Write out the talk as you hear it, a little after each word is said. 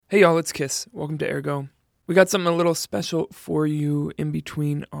Hey y'all, it's Kiss. Welcome to Ergo. We got something a little special for you in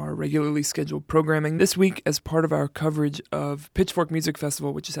between our regularly scheduled programming. This week, as part of our coverage of Pitchfork Music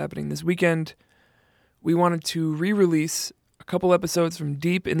Festival, which is happening this weekend, we wanted to re-release a couple episodes from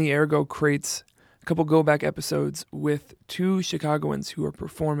deep in the Ergo crates, a couple go-back episodes with two Chicagoans who are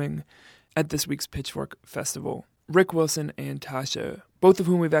performing at this week's Pitchfork Festival. Rick Wilson and Tasha, both of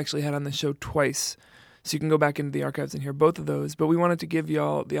whom we've actually had on the show twice. So you can go back into the archives and hear both of those. But we wanted to give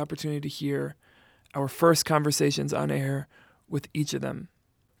y'all the opportunity to hear our first conversations on air with each of them.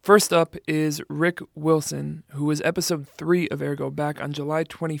 First up is Rick Wilson, who was episode 3 of Ergo back on July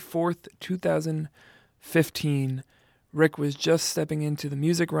 24th, 2015. Rick was just stepping into the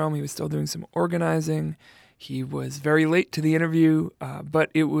music realm. He was still doing some organizing. He was very late to the interview, but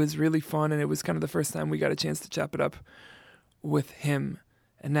it was really fun, and it was kind of the first time we got a chance to chop it up with him.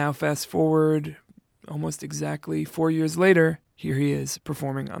 And now fast forward almost exactly 4 years later, here he is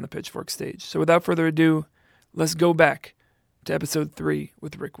performing on the Pitchfork stage. So without further ado, let's go back to episode 3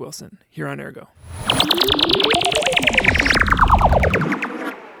 with Rick Wilson here on Ergo.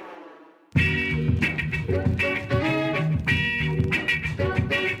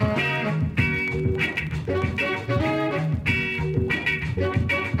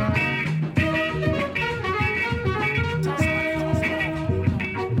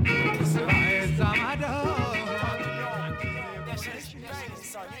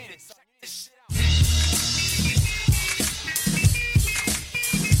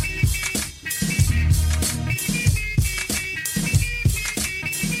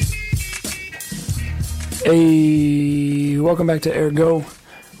 Hey, welcome back to Ergo.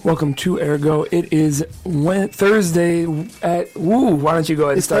 Welcome to Ergo. It is Thursday at... why don't you go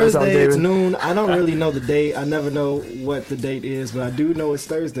ahead and start us off, David? It's noon. I don't really know the date. I never know what the date is, but I do know it's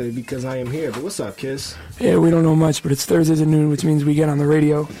Thursday because I am here. But what's up, Kiss? Yeah, we don't know much, but it's Thursdays at noon, which means we get on the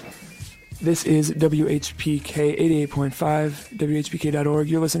radio. This is WHPK 88.5, WHPK.org.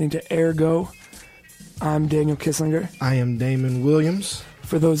 You're listening to Ergo. I'm Daniel Kisslinger. I am Damon Williams.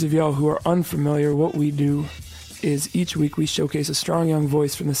 For those of y'all who are unfamiliar, what we do is each week we showcase a strong young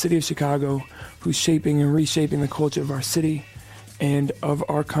voice from the city of Chicago who's shaping and reshaping the culture of our city and of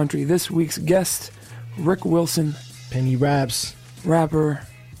our country. This week's guest, Rick Wilson. Penny Raps. Rapper,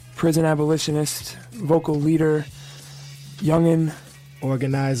 prison abolitionist, vocal leader, youngin'.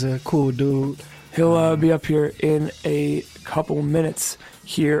 Organizer, cool dude. He'll be up here in a couple minutes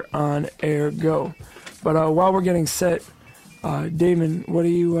here on Ergo. But while we're getting set, Damon, what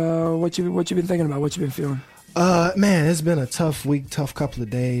you been thinking about? What you been feeling? Man, it's been a tough week, tough couple of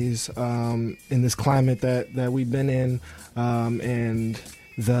days in this climate that we've been in, and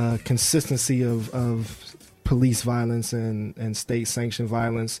the consistency of police violence and state-sanctioned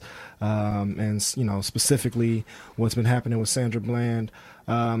violence, and specifically what's been happening with Sandra Bland.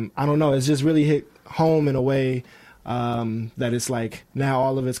 I don't know. It's just really hit home in a way that it's like now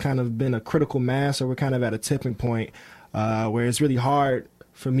all of it's kind of been a critical mass, or we're kind of at a tipping point. Where it's really hard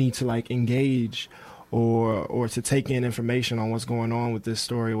for me to engage or to take in information on what's going on with this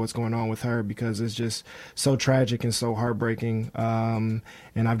story, what's going on with her, because it's just so tragic and so heartbreaking. And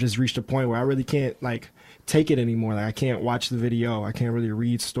I've just reached a point where I really can't take it anymore. I can't watch the video. I can't really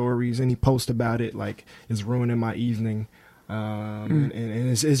read stories. Any post about it is ruining my evening. And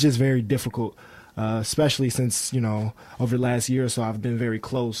it's just very difficult. Especially since, over the last year or so, I've been very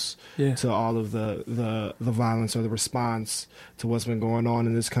close to all of the violence or the response to what's been going on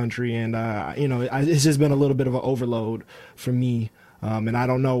in this country. And, it's just been a little bit of an overload for me. And I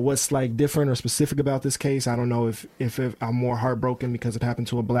don't know what's different or specific about this case. I don't know if I'm more heartbroken because it happened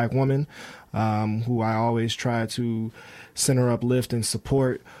to a black woman, who I always try to center, uplift, and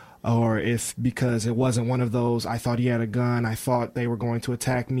support, or if because it wasn't one of those, I thought he had a gun, I thought they were going to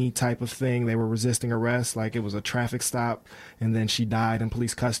attack me type of thing. They were resisting arrest, like it was a traffic stop, and then she died in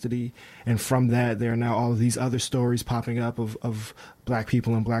police custody. And from that, there are now all of these other stories popping up of black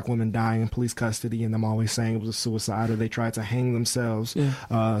people and black women dying in police custody, and them always saying it was a suicide or they tried to hang themselves,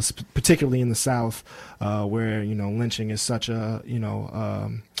 particularly in the South, where, lynching is such a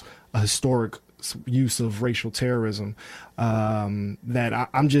historic use of racial terrorism, that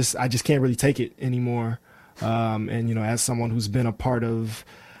I just can't really take it anymore. And as someone who's been a part of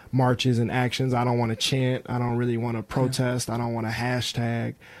marches and actions, I don't want to chant, I don't really want to protest, I don't want to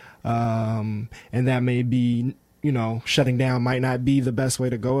hashtag, and that may be, shutting down might not be the best way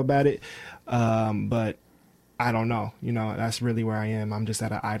to go about it, but I don't know, that's really where I am. I'm just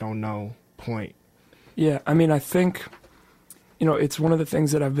at a I don't know point. Yeah, I think it's one of the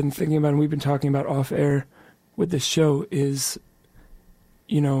things that I've been thinking about and we've been talking about off air with this show is,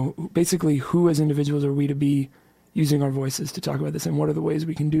 basically who as individuals are we to be using our voices to talk about this, and what are the ways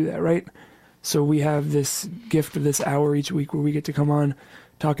we can do that, right? So we have this gift of this hour each week where we get to come on,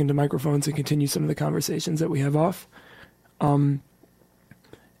 talk into microphones, and continue some of the conversations that we have off.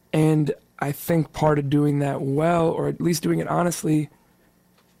 And I think part of doing that well, or at least doing it honestly,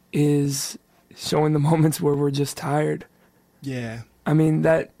 is showing the moments where we're just tired. Yeah. I mean,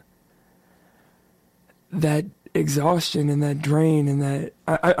 that exhaustion and that drain and that,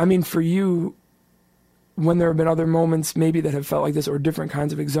 I mean, for you, when there have been other moments maybe that have felt like this, or different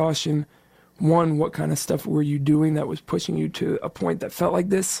kinds of exhaustion, one, what kind of stuff were you doing that was pushing you to a point that felt like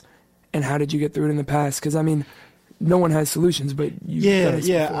this, and how did you get through it in the past? Because, I mean, no one has solutions, but you've done this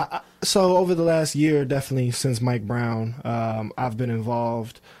before. So over the last year, definitely since Mike Brown, I've been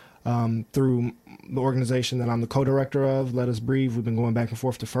involved through the organization that I'm the co-director of, Let Us Breathe. We've been going back and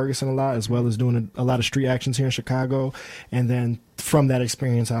forth to Ferguson a lot, as well as doing a lot of street actions here in Chicago. And then from that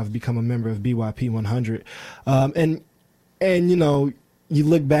experience, I've become a member of BYP 100. And you know, you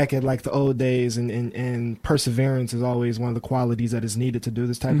look back at like the old days, and perseverance is always one of the qualities that is needed to do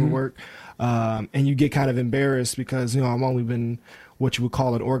this type of work. And you get kind of embarrassed because, you know, I've only been what you would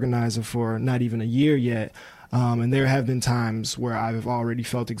call an organizer for not even a year yet. And there have been times where I've already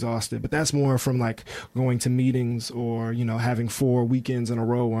felt exhausted, but that's more from like going to meetings, or, you know, having 4 weekends in a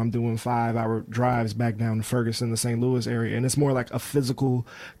row where I'm doing 5-hour drives back down to Ferguson, the St. Louis area. And it's more like a physical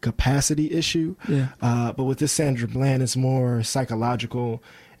capacity issue. Yeah. But with this Sandra Bland, it's more psychological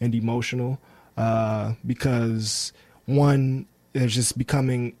and emotional, because one, there's just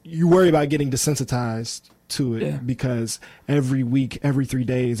becoming, you worry about getting desensitized to it, because every week, every 3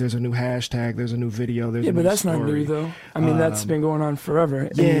 days, there's a new hashtag, there's a new video, there's a new but that's story. not new though. I mean, that's been going on forever.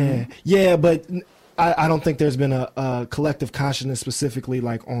 But I don't think there's been a collective consciousness specifically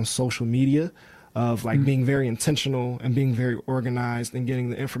like on social media of like being very intentional and being very organized and getting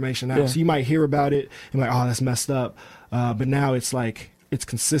the information out. So you might hear about it and like, oh, that's messed up. But now it's like, it's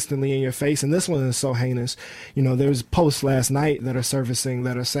consistently in your face. And this one is so heinous. You know, there's posts last night that are surfacing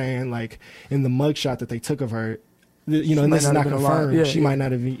that are saying, like, in the mugshot that they took of her, you know, and this is not confirmed. She might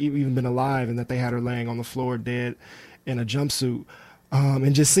not have even been alive, and that they had her laying on the floor dead in a jumpsuit.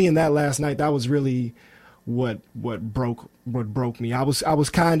 And just seeing that last night, that was really what broke me. I was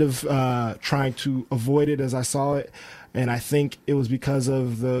kind of trying to avoid it as I saw it. And I think it was because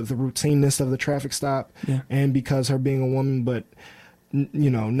of the routineness of the traffic stop, and because her being a woman. But you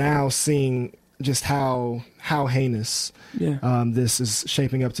know, now seeing just how heinous this is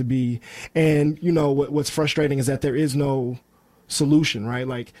shaping up to be. And, you know, what's frustrating is that there is no solution, right?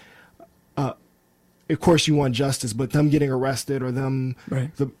 Like, of course you want justice, but them getting arrested, or them,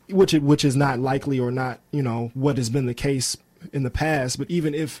 which is not likely, or not, you know, what has been the case in the past. But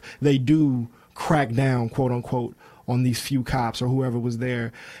even if they do crack down, quote unquote, on these few cops or whoever was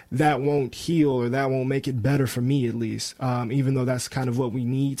there, that won't heal, or that won't make it better for me, at least, even though that's kind of what we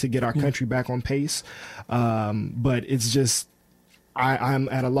need to get our country back on pace. But it's just, I'm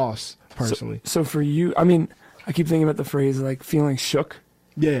at a loss personally. So for you, I mean, I keep thinking about the phrase like feeling shook,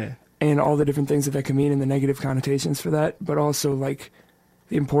 and all the different things that can mean, and the negative connotations for that, but also like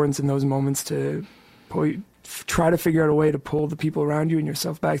the importance in those moments to try to figure out a way to pull the people around you and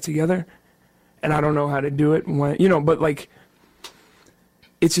yourself back together. And I don't know how to do it when, you know, but like,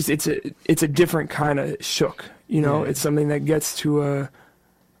 it's just, it's a different kind of shook, you know. It's something that gets to a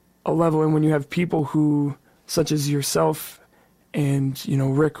level, and when you have people who, such as yourself and, you know,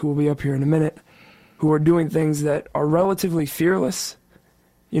 Rick, who will be up here in a minute, who are doing things that are relatively fearless,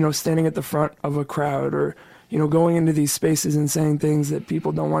 you know, standing at the front of a crowd, or, you know, going into these spaces and saying things that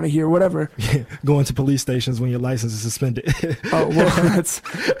people don't want to hear, whatever. Going to police stations when your license is suspended. Oh, well, that's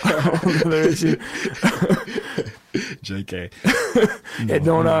another issue. JK.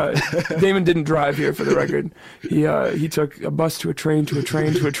 Damon didn't drive here, for the record. He took a bus to a train to a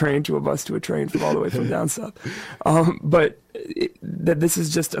train to a train to a bus to a train from all the way from down south. But that this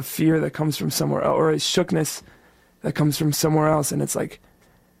is just a fear that comes from somewhere else, or a shookness that comes from somewhere else. And it's like,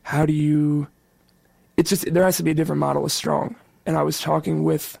 how do you... It's just, there has to be a different model of strong. And I was talking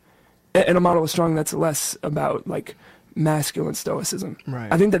with, and a model of strong that's less about like masculine stoicism.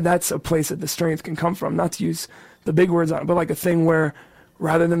 Right. I think that that's a place that the strength can come from, not to use the big words on it, but like a thing where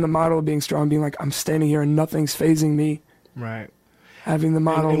rather than the model of being strong, being like, I'm standing here and nothing's phasing me. Right. Having the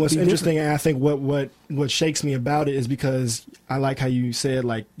model. And what's interesting, different. and I think what shakes me about it is because I like how you said,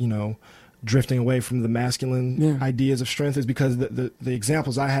 like, you know, drifting away from the masculine ideas of strength, is because the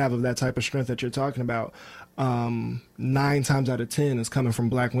examples I have of that type of strength that you're talking about, 9 times out of 10 is coming from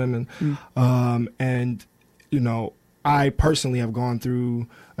black women. And, you know, I personally have gone through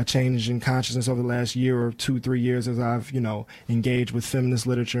a change in consciousness over the last year or 2-3 years as I've, engaged with feminist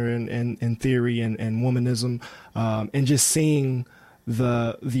literature and theory and womanism, and just seeing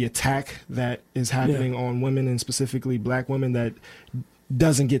the attack that is happening on women, and specifically Black women, that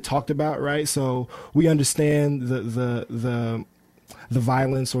doesn't get talked about, right? So we understand the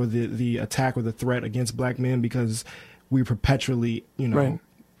violence or the attack or the threat against Black men because we're perpetually,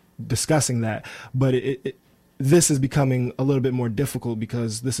 discussing that. But this is becoming a little bit more difficult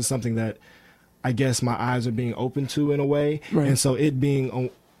because this is something that I guess my eyes are being open to in a way. Right. And so it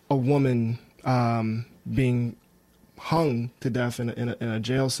being a woman being hung to death in a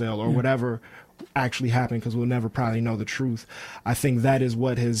jail cell or whatever actually happened, because we'll never probably know the truth. I think that is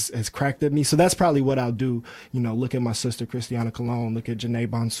what has cracked at me. So that's probably what I'll do. Look at my sister Christiana Colon, look at Janae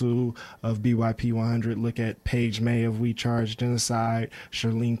Bonsu of BYP 100, look at Paige May of We Charge Genocide,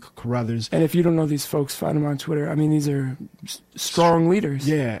 Charlene Carruthers. And if you don't know these folks, find them on Twitter. I mean, these are strong leaders.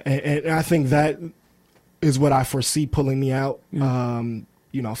 Yeah, and I think that is what I foresee pulling me out.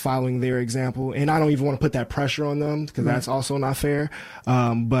 Following their example. And I don't even want to put that pressure on them because that's also not fair.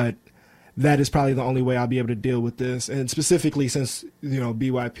 But that is probably the only way I'll be able to deal with this. And specifically since,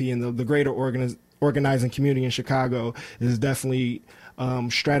 BYP and the greater organizing community in Chicago is definitely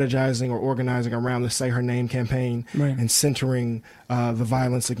strategizing or organizing around the Say Her Name campaign and centering the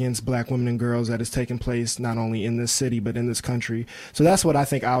violence against Black women and girls that is taking place not only in this city but in this country. So that's what I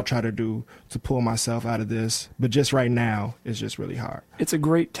think I'll try to do to pull myself out of this. But just right now, it's just really hard. It's a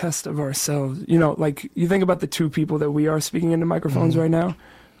great test of ourselves. Like you think about the two people that we are speaking into microphones right now.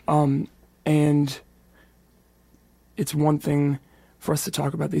 And it's one thing for us to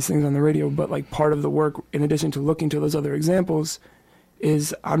talk about these things on the radio, but like part of the work, in addition to looking to those other examples,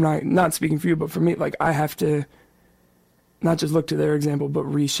 is I'm not speaking for you, but for me, like I have to not just look to their example, but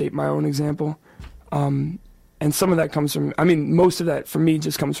reshape my own example. And some of that comes from, most of that for me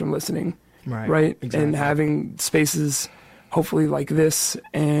just comes from listening, right? Exactly. And having spaces, hopefully like this,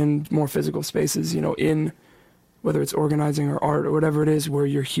 and more physical spaces, in whether it's organizing or art or whatever it is, where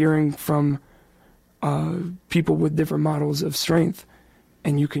you're hearing from people with different models of strength,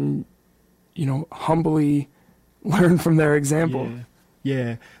 and you can, humbly learn from their example.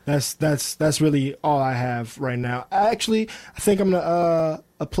 Yeah, that's really all I have right now. I think I'm gonna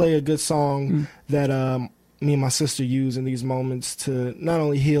play a good song that me and my sister use in these moments to not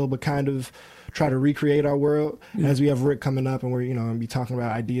only heal but kind of try to recreate our world. As we have Rick coming up, and we're gonna be talking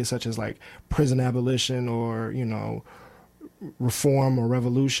about ideas such as like prison abolition or reform or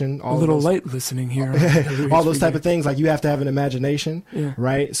revolution. A little light listening here. All those type of things. Like you have to have an imagination,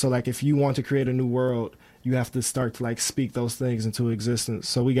 right? So like if you want to create a new world, you have to start to like speak those things into existence.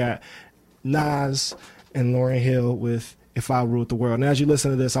 So we got Nas and Lauryn Hill with If I Ruled the World. And as you listen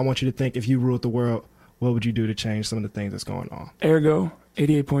to this, I want you to think, if you ruled the world, what would you do to change some of the things that's going on? Ergo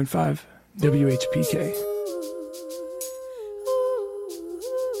 88.5 WHPK.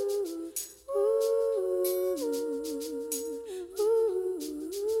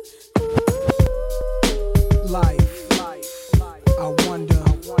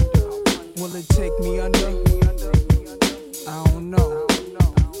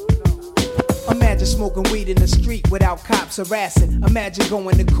 Without cops harassing, imagine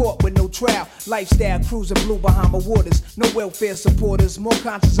going to court with no trial. Lifestyle cruising blue Bahama waters, no welfare supporters. More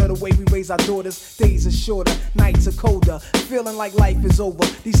conscious of the way we raise our daughters. Days are shorter, nights are colder. Feeling like life is over.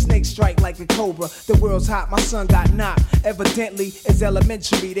 These snakes strike like a cobra. The world's hot, my son got knocked. Evidently, it's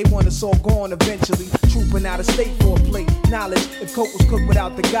elementary. They want us all gone eventually. Trooping out of state for a plate. Knowledge, if coke was cooked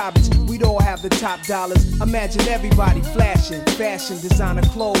without the garbage, we'd all have the top dollars. Imagine everybody flashing, fashion, designer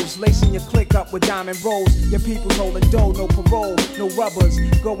clothes, lacing your click up with diamond rolls. Your people's holding dough, no parole, no rubbers.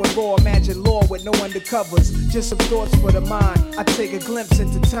 Going raw, imagine law with no undercovers. Just some thoughts for the mind. I take a glimpse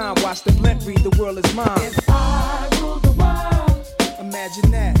into time, watch the blimp read The World Is Mine. If I rule the world,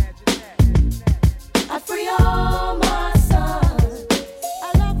 imagine that. I'd free all my sons.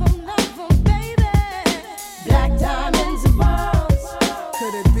 I love them, baby. Black diamonds and pearls.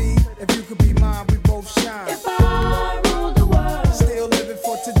 Could it be, if you could be mine, we both shine. If I rule the world, still living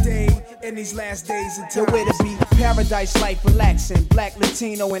for today. In these last days until where to be. Paradise life relaxing. Black,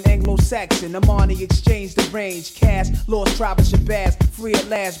 Latino, and Anglo-Saxon. Amani exchange the range. Cash, lost tribe of Shabazz. Free at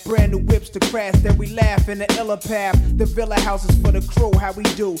last. Brand new whips to crash. Then we laugh in the illa path. The villa houses for the crew. How we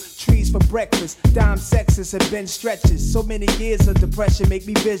do. Trees for breakfast. Dime sexes and bench stretches. So many years of depression make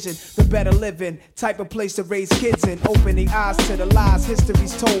me vision the better living. Type of place to raise kids in. Opening eyes to the lies.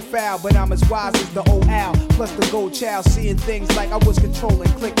 History's told foul. But I'm as wise as the old owl. Plus the gold child. Seeing things like I was controlling.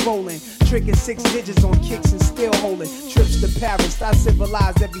 Click rolling. Tricking 6 digits on kicks and still holding. traveling. Trips to Paris, I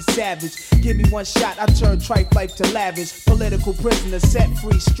civilized every savage. Give me one shot, I turn tripe life to lavish. Political prisoner, set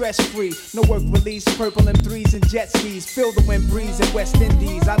free, stress free. No work release, purple M3s and jet skis. Feel the wind breeze in West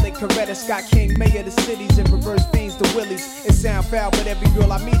Indies. I lick Coretta Scott King, mayor of the cities, and reverse veins to Willies. It sound foul, but every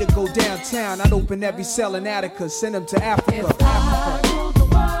girl I meet to go downtown. I'd open every cell in Attica, send them to Africa. If I ruled the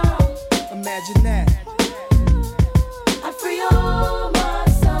world, Imagine that. I'd free all my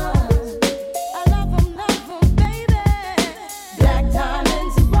sons. I love 'em, baby. Black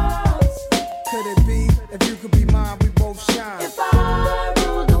diamonds and pearls. Could it be, if you could be mine, we both shine. If I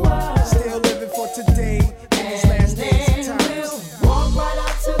ruled the world, Still living for today, in these last days and times. we'll walk right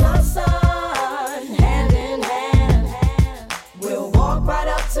up to the sun, hand in hand. We'll walk right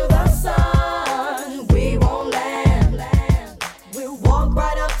up to the sun. We won't land. We'll walk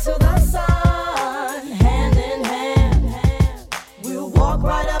right up to the sun, hand in hand. We'll walk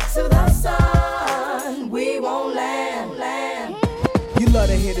right up to the sun. We won't land. You love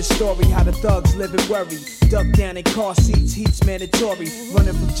to hear the story, how the thugs live and worry. Duck down in car seats, heat's mandatory.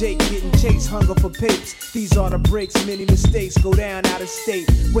 Running from Jake, getting chased, hunger for papes. These are the breaks, many mistakes go down out of state.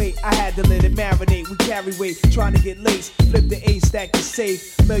 Wait, I had to let it marinate. We carry weight, trying to get laced. Flip the A, stack the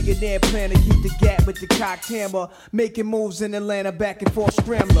safe. Millionaire plan to keep the gap with the cocked hammer. Making moves in Atlanta, back and forth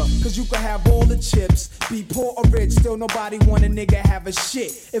scrambler. Cause you can have all the chips, be poor or rich, still nobody want a nigga have a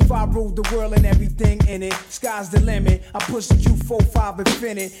shit. If I ruled the world and everything in it, sky's the limit. I push the Q45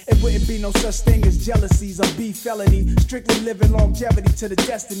 infinite. It wouldn't be no such thing as jealousies or beef felony. Strictly living longevity to the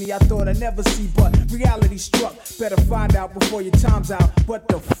destiny I thought I'd never see, but reality struck. Better find out before your time's out. What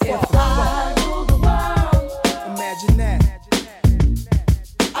the fuck? If I ruled the world, Imagine that.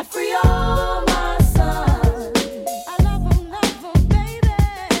 I'd free all my sons. I love 'em, baby.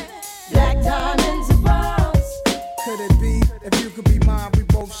 Black diamonds and pearls. Could it be, if you could be mine, we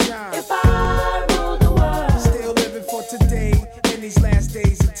both shine. If I ruled the world, Still living for today, in these last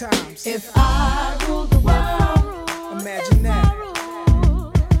days and times. if I ruled the world, Imagine that.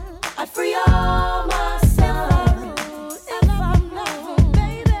 I'd free all my sons. If I love 'em,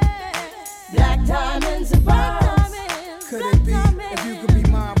 baby. Black diamonds and pearls. Could it be, if you could be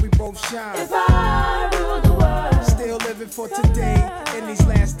mine, we both shine. If I ruled the world, Still living for today, in these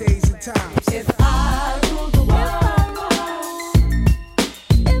last days and times. if I ruled the world,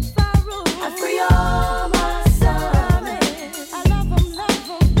 I'd free all my sons. I love 'em,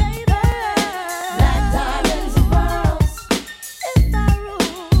 baby. Black diamonds and pearls.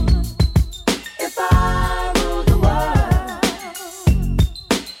 If I ruled the world,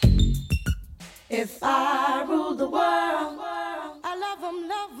 if I ruled the world, I love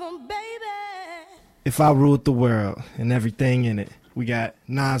 'em, baby. If I Ruled the World and everything in it. We got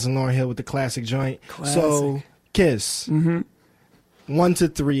Nas and Lauryn Hill with the classic joint. So, Kiss. 1 to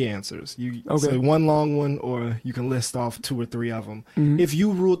 3 answers. You Okay. say one long one, or you can list off 2 or 3 of them. If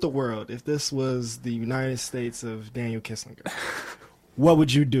you ruled the world, if this was the United States of Daniel Kissinger, what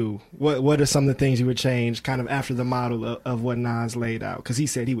would you do? What are some of the things you would change, kind of after the model of what Nas laid out? Because he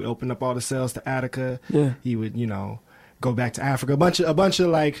said he would open up all the cells to Attica. Yeah. He would, go back to Africa. A bunch of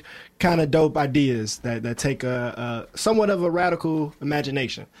like kind of dope ideas that take a somewhat of a radical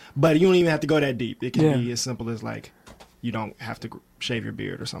imagination. But you don't even have to go that deep. It can be as simple as like you don't have to shave your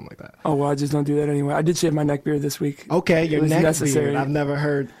beard or something like that. Oh, well, I just don't do that anyway. I did shave my neck beard this week. Okay, your was neck necessary. beard. I've never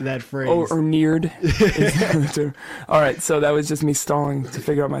heard that phrase. Or neared. All right, so that was just me stalling to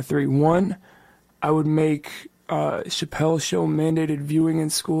figure out my 3. 1, I would make Chappelle Show mandated viewing in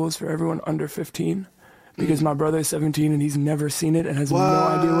schools for everyone under 15. Because my brother is 17 and he's never seen it and has no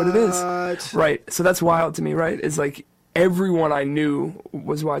idea what it is. Right. So that's wild to me, right? It's like everyone I knew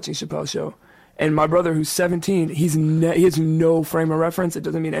was watching Chappelle Show. And my brother, who's 17, he has no frame of reference. It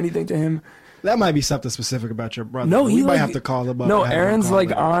doesn't mean anything to him. That might be something specific about your brother. No, we might have to call him up. No, and have him Aaron's call like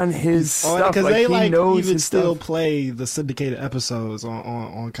him. on his stuff. Because they he knows even his still stuff. play the syndicated episodes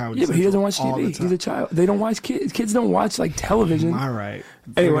on Comedy Yeah, but he doesn't watch Central all the TV. time. He's a child. They don't watch kids. Kids don't watch like television. All right.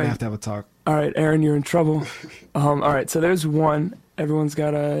 Anyway. We're gonna have to have a talk. All right, Aaron, you're in trouble. All right, so there's 1. Everyone's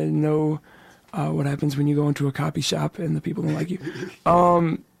got to know what happens when you go into a copy shop and the people don't like you.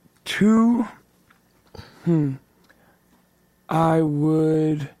 2, I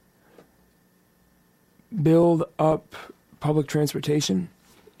would build up public transportation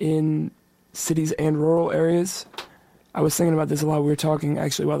in cities and rural areas. I was thinking about this a lot. We were talking,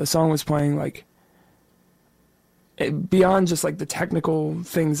 actually, while the song was playing, like, beyond just like the technical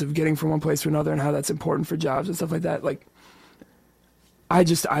things of getting from one place to another and how that's important for jobs and stuff like that, like I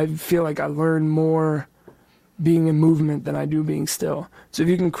feel like I learn more being in movement than I do being still. So if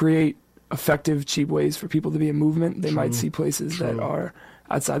you can create effective, cheap ways for people to be in movement, they might see places that are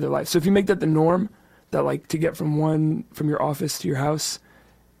outside their life. So if you make that the norm, that like to get from your office to your house,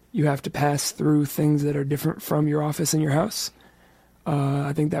 you have to pass through things that are different from your office and your house.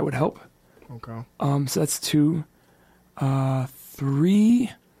 I think that would help. Okay. So that's 2.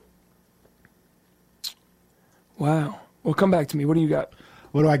 3. Wow. Well, come back to me. What do you got?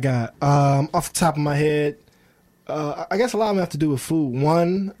 What do I got? Off the top of my head, I guess a lot of them have to do with food.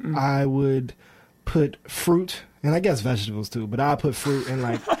 One, I would put fruit, and I guess vegetables too, but I put fruit in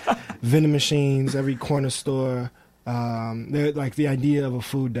like vending machines, every corner store. Like the idea of a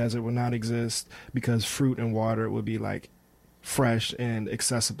food desert would not exist because fruit and water would be like fresh and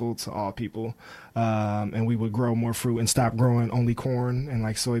accessible to all people. And we would grow more fruit and stop growing only corn and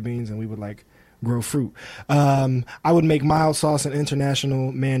like soybeans, and we would like grow fruit. I would make mild sauce an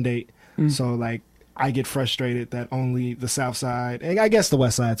international mandate. So like I get frustrated that only the South Side, and I guess the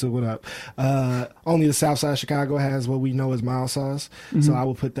West Side too, what up? Only the South Side of Chicago has what we know as mild sauce. So I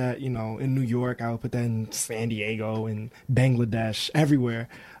would put that, in New York, I would put that in San Diego and Bangladesh, everywhere.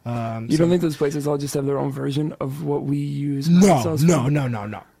 You don't think those places all just have their own version of what we use?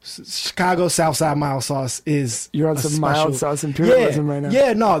 No. Chicago South Side mild sauce is You're on some mild sauce imperialism right now.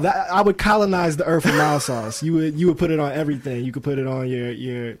 Yeah, no, I would colonize the earth with mild sauce. You would put it on everything. You could put it on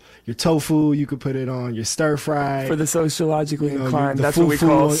your tofu. You could put it on your stir fry. For the sociologically inclined, that's what we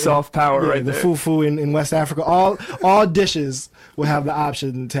call soft power, right the there. fufu in West Africa. All dishes will have the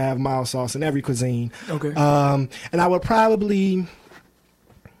option to have mild sauce in every cuisine. Okay. And I would probably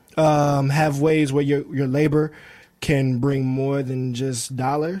have ways where your labor can bring more than just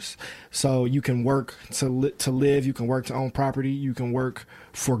dollars. So you can work to live, you can work to own property, you can work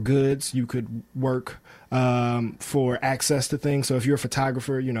for goods, you could work for access to things. So if you're a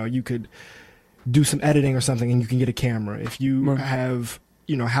photographer, you could do some editing or something and you can get a camera. If you have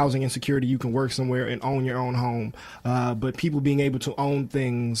housing insecurity, you can work somewhere and own your own home. But people being able to own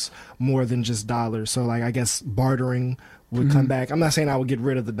things more than just dollars. So like I guess bartering would come back. I'm not saying I would get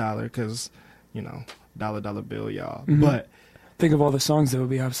rid of the dollar because, dollar bill, y'all. But think of all the songs that would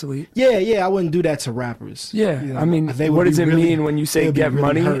be obsolete. Yeah, I wouldn't do that to rappers. Yeah, I mean, what does it mean when you say get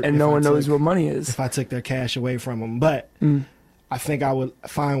money and no one knows what money is? If I took their cash away from them. But I think I would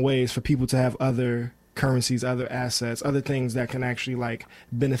find ways for people to have other currencies, other assets, other things that can actually like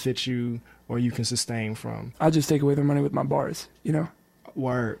benefit you or you can sustain from. I'll just take away their money with my bars,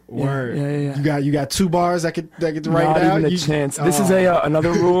 Word. Yeah. You got 2 bars that could write down. Not even a chance. This is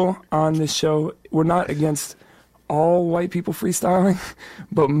another rule on this show. We're not against all white people freestyling,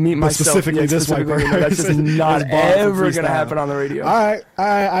 but myself specifically this white person. That's just not ever gonna happen on the radio. All right.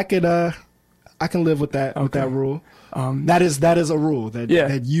 I can live with that. Okay. With that rule. That is a rule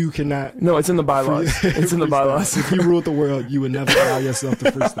that you cannot. No, it's in the bylaws. It's in the bylaws. If you ruled the world, you would never allow yourself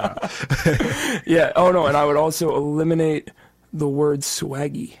to freestyle. Yeah. Oh no, and I would also eliminate the word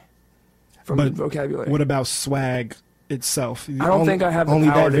swaggy from the vocabulary. What about swag itself? I don't think I have the only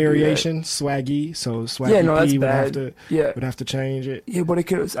power that to variation. Do that. Swaggy, so swaggy. Yeah, no, that's bad. Would have to change it. Yeah, but I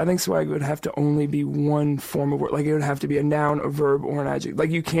think swag would have to only be one form of word. Like it would have to be a noun, a verb, or an adjective.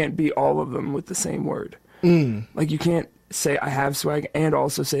 Like you can't be all of them with the same word. Like you can't say I have swag and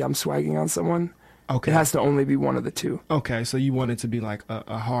also say I'm swagging on someone. Okay. It has to only be one of the two. Okay, so you want it to be like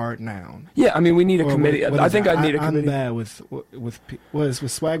a hard noun. Yeah, I mean, we need a committee. I think I'd need a committee. I'm bad with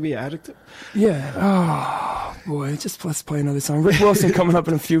swag be an adjective? Yeah. Oh, boy. Let's play another song. Rick Wilson coming up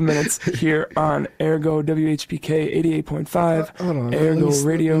in a few minutes here on Ergo WHPK 88.5. Hold on. Ergo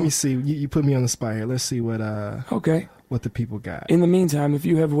Radio. Let me see. You put me on the spot here. Let's see what the people got. In the meantime, if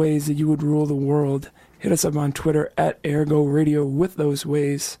you have ways that you would rule the world, hit us up on Twitter at Ergo Radio with those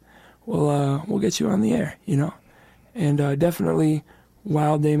ways. We'll get you on the air, and definitely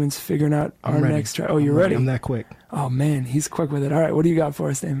Wild Damon's figuring out our next track. Oh, you're ready? I'm that quick. Oh man, he's quick with it. All right, what do you got for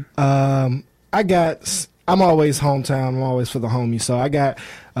us, Damon? I'm always hometown. I'm always for the homie. So I got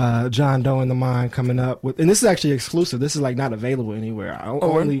John Doe in the Mind coming up with, and this is actually exclusive. This is like not available anywhere.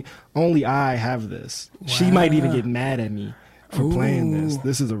 Only I have this. Wow. She might even get mad at me for playing this.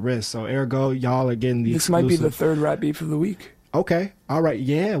 This is a risk. So ergo, y'all are getting the exclusive. Might be the third rap beef of the week. Okay. All right.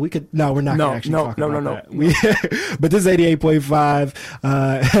 Yeah, we could. No, we're not going to actually talk about that. But this is 88.5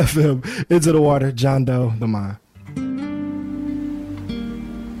 FM. Into the Water. John Doe, The Mind.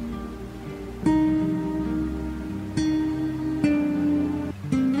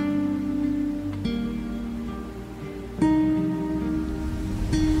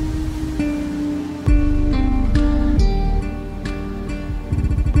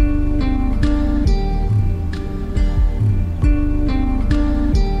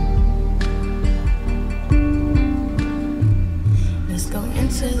 Let's go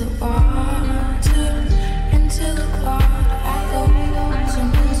into the water, into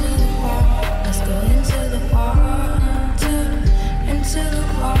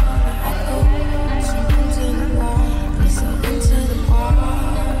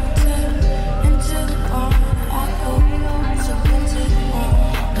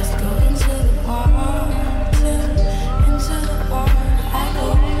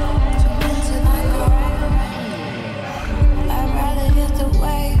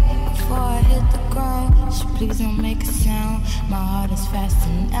My heart is faster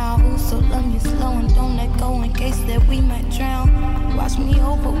now, so love me slow and don't let go in case that we might drown. Watch me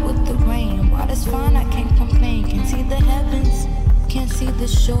over with the rain. Water's fine, I can't complain. Can't see the heavens, can't see the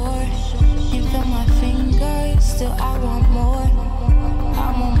shore. Can't feel my fingers, still I want more.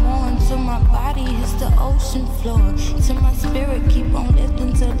 I want more until my body hits the ocean floor. Till my spirit keep on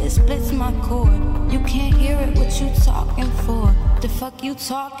lifting till it splits my cord. You can't hear it, what you talking for? The fuck you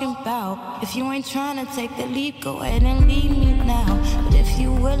talking about? If you ain't trying to take the leap, go ahead and leave me now. But if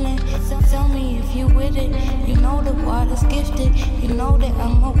you willing, tell me if you with it. You know the water's gifted, you know that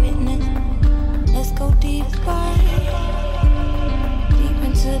I'm a witness. Let's go deeper, deep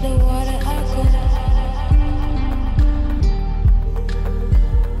into the water I go.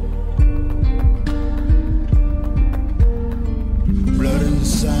 Blood in the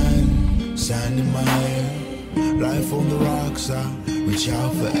sand, sand in my hair. Life on the rocks, I reach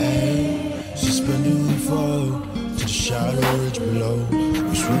out for air. Suspended we fall to the shallow ridge below.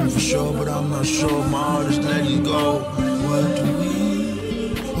 We swim for sure, but I'm not sure. My heart is letting go. What do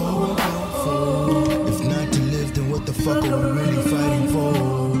we hold out for? If not to live, then what the fuck are we really fighting for?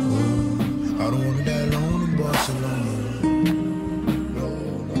 I don't wanna die alone in Barcelona.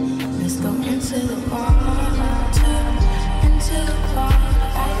 Let's go into the water, into the water.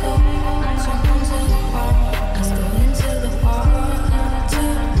 I go jump into the water. Let's go into the water,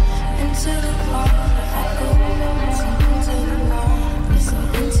 into the water. I go jump into the water. Let's go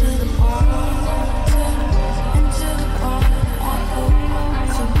into the water, into the water. I go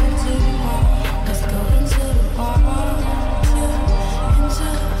jump into the water. Let's go into the water, into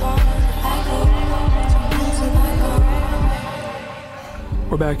the water. I go jump into the water.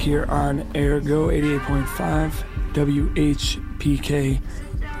 We're back here on Ergo 88.5 WHPK.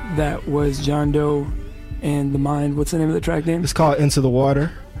 That was John Doe and The Mind. What's the name of the track name? It's called Into the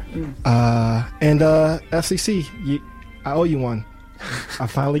Water. And FCC, I owe you one. I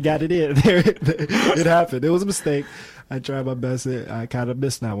finally got it in. It happened. It was a mistake. I tried my best. I kind of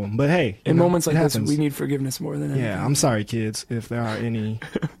missed that one. But hey, In moments like this, happens. we need forgiveness more than anything. Yeah, I'm sorry, kids, if there are any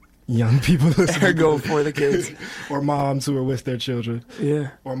young people listening. Ergo for the kids. Or moms who are with their children.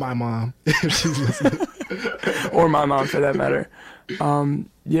 Yeah. Or my mom, if she's listening. Or my mom, for that matter.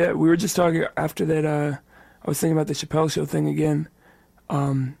 Yeah, we were just talking after that. I was thinking about the Chappelle Show thing again.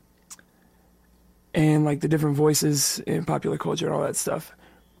 And like the different voices in popular culture and all that stuff.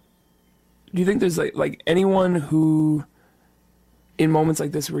 Do you think there's like anyone who, in moments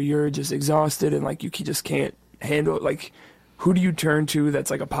like this where you're just exhausted and like you just can't handle it, like who do you turn to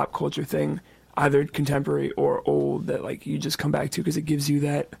that's like a pop culture thing, either contemporary or old, that like you just come back to because it gives you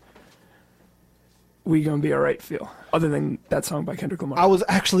that "we gonna be all right" feel, other than that song by Kendrick Lamar? I was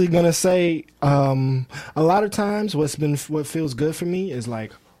actually gonna say, a lot of times what feels good for me is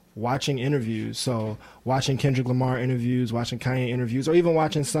like watching interviews. So watching Kendrick Lamar interviews, watching Kanye interviews, or even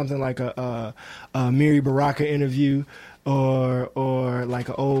watching something like a Miri Baraka interview, or like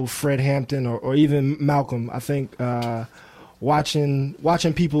an old Fred Hampton, or even Malcolm. I think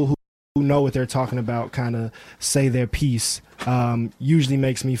watching people who know what they're talking about kind of say their piece usually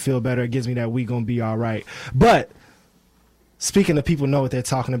makes me feel better. It gives me that we gonna be all right. But speaking of people know what they're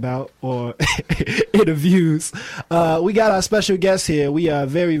talking about, or interviews, we got our special guest here. We are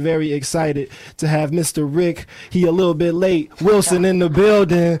very, very excited to have Mr. Rick. He a little bit late. Wilson in the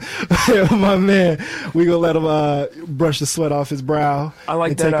building. My man. We gonna let him brush the sweat off his brow. I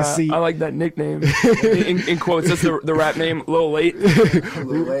like and that. Take a seat. I like that nickname. in quotes, that's the rap name. Lil Late. A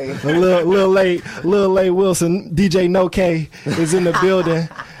little late. Wilson. DJ No K is in the building.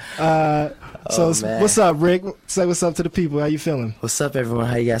 So what's up, Rick? Say what's up to the people. How you feeling? What's up, everyone?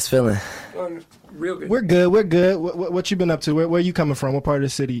 How you guys feeling? Real good. We're good. What you been up to? Where you coming from? What part of the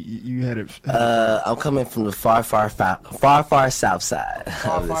city you headed? I'm coming from the far south side. Far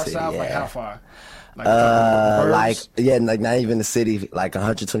south. Yeah. Like how far? Like not even the city, like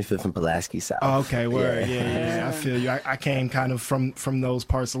 125th from Pulaski South. Oh, okay, word. Yeah. I feel you. I came kind of from those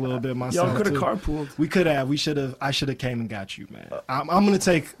parts a little bit myself. Y'all could have too. carpooled. We could have. We should have. I should have came and got you, man. I'm gonna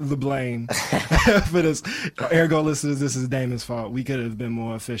take the blame for this. Ergo listeners, this is Damon's fault. We could have been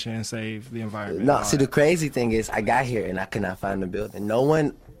more efficient and saved the environment. No, see, the crazy thing is, I got here and I could not find the building. No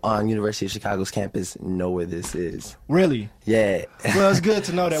one on University of Chicago's campus know where this is. Really? Yeah. Well, it's good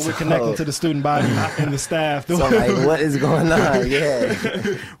to know that we're connecting to the student body and the staff. So I'm like, what is going on?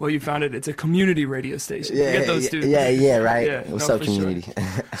 Yeah. Well, you found it. It's a community radio station. Yeah, Forget those students. Yeah, right. Yeah, What's no, up, for sure. community?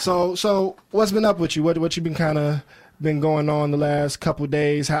 So what's been up with you? What you been going on the last couple of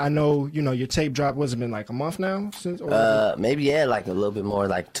days? I know, your tape drop wasn't been like a month now since. Or Maybe like a little bit more,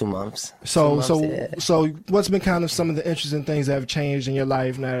 like 2 months. So 2 months, yeah. so what's been kind of some of the interesting things that have changed in your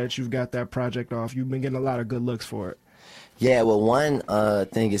life now that you've got that project off? You've been getting a lot of good looks for it. Yeah, well, one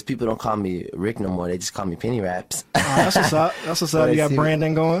thing is people don't call me Rick no more. They just call me Penny Raps. That's what's up. That's what's up. You got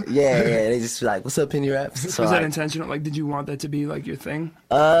branding going? Yeah, they just be like, what's up, Penny Raps? So Was that intentional? Like, did you want that to be like your thing?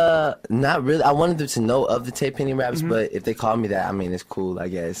 Not really. I wanted them to know of the tape Penny Raps, but if they call me that, I mean, it's cool, I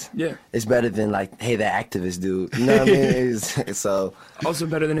guess. Yeah. It's better than like, hey, that activist dude. You know what I mean? So Also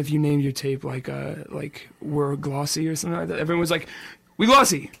better than if you named your tape like We're Glossy or something like that. Everyone was like, we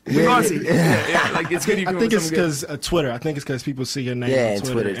glossy. We glossy. Yeah. Like, it's good you come I think up with it's something good. because Twitter. I think it's because people see your name Yeah, on and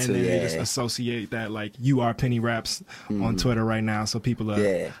Twitter, Twitter too, and then they yeah. just associate that like you are Penny Raps on Twitter right now. So people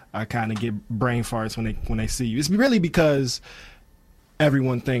are kind of get brain farts when they see you. It's really because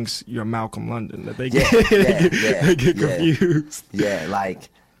everyone thinks you're Malcolm London that they get they get confused. Yeah, like,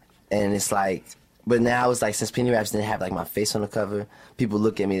 and it's like, but now it's like, since Penny Raps didn't have like my face on the cover, people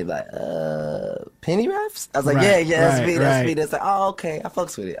look at me like, Penny Raps? I was like, Right, that's me, that's right. me. That's like, oh, okay, I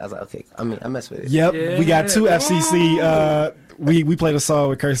fucks with it. I was like, okay, I mean, I mess with it. Yep, we got 2 FCC. We played a song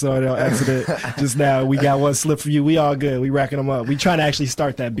with Curse on Accident just now. We got one slip for you. We all good. We racking them up. We trying to actually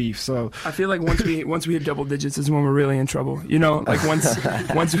start that beef. So I feel like once we hit double digits is when we're really in trouble. You know, like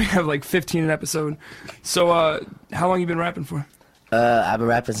once we have like 15 an episode. So how long you been rapping for? I've been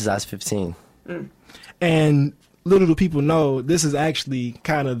rapping since I was 15. and little do people know, this is actually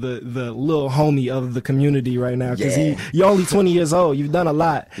kind of the little homie of the community right now because you're only 20 years old. You've done a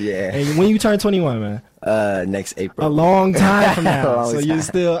lot. Yeah. And when you turn 21, man? Next April. A long time from now. Long So you're time.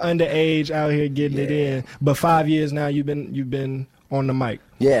 still underage out here getting it in. But 5 years now, you've been on the mic.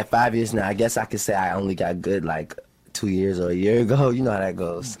 Yeah, 5 years now. I guess I could say I only got good like 2 years or a year ago. You know how that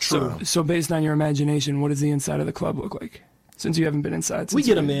goes. So based on your imagination, what does the inside of the club look like? Since you haven't been inside since We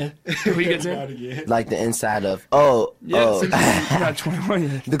get them in. We get in? Like the inside of Since you're not 21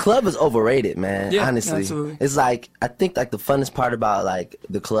 yet. The club is overrated, man. Yeah, honestly, absolutely. it's like, I think like the funnest part about like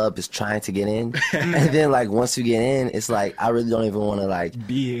the club is trying to get in, and then like once you get in, it's like I really don't even want to like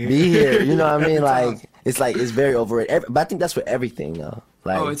Be here. You know what I mean? Like it's very overrated. But I think that's for everything though.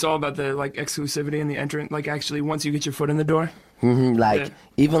 Like, It's all about the like exclusivity and the entrant. Like actually, once you get your foot in the door. like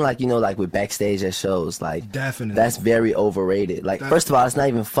even like like with backstage at shows, like Definitely. that's very overrated. Like first of all, it's not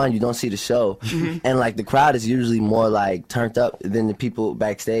even fun. You don't see the show, and like the crowd is usually more like turned up than the people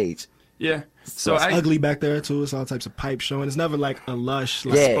backstage. Yeah. So It's I ugly back there too. It's all types of pipe showing. It's never like a lush,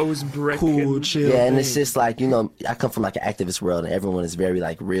 like, exposed brick. cool, and- chill. Yeah, and thing. it's just like, I come from like an activist world, and everyone is very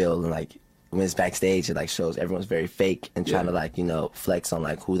like real, and like when it's backstage at like shows, everyone's very fake and trying to like flex on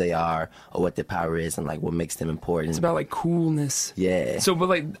like who they are or what their power is and like what makes them important. It's about like coolness. Yeah. So, but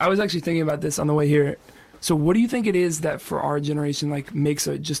like I was actually thinking about this on the way here. So, what do you think it is that for our generation like makes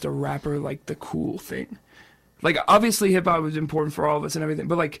just a rapper like the cool thing? Like obviously hip hop was important for all of us and everything,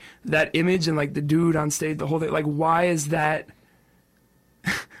 but like that image and like the dude on stage, the whole thing, like why is that?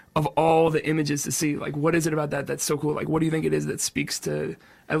 Of all the images to see, like what is it about that that's so cool? Like what do you think it is that speaks to,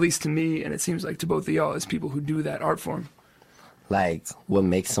 at least to me, and it seems like to both of y'all as people who do that art form? Like what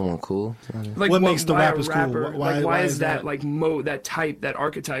makes someone cool? Like What makes the why a rappers cool? rapper? Why Why is is that that? like that type, that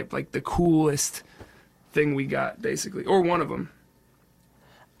archetype, like the coolest thing we got, basically, or one of them?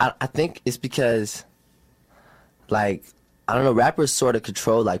 I think it's because, like, I don't know, rappers sort of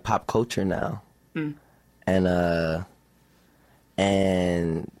control like pop culture now,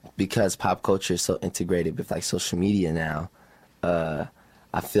 and because pop culture is so integrated with like social media now,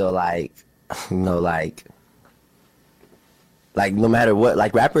 I feel like like no matter what,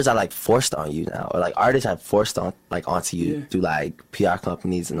 like rappers are like forced on you now, or like artists are forced onto you through like PR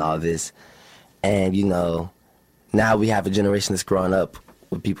companies and all this, and now we have a generation that's growing up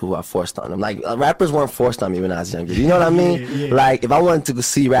with people who are forced on them. Like rappers weren't forced on me when I was younger. You know what I mean? Yeah. Like if I wanted to go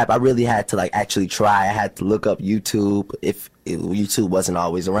see rap, I really had to like actually try. I had to look up YouTube if YouTube wasn't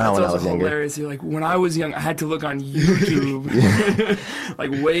always around when I It's was also younger. hilarious. You're like, when I was young, I had to look on YouTube, like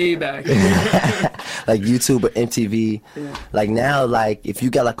way back. Like YouTube or MTV. Yeah. Like now, like if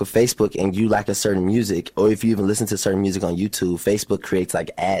you got like a Facebook and you like a certain music, or if you even listen to certain music on YouTube, Facebook creates like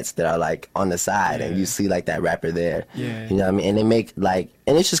ads that are like on the side, and you see like that rapper there. Yeah. You know what I mean? And they make like,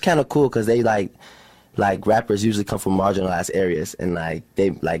 and it's just kind of cool because they like rappers usually come from marginalized areas, and like they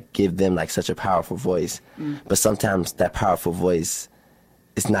like give them like such a powerful voice, but sometimes that powerful voice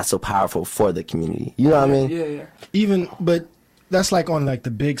is not so powerful for the community. You know what I mean? Yeah. But that's like on like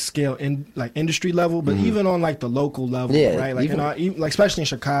the big scale in like industry level, but even on like the local level, Yeah, right? Like even- like especially in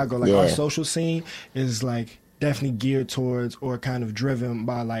Chicago, like our Yeah. social scene is like definitely geared towards or kind of driven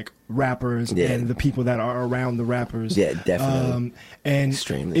by like rappers Yeah. and the people that are around the rappers. Yeah, definitely. And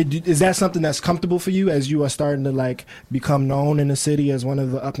Extremely. is that something that's comfortable for you as you are starting to like become known in the city as one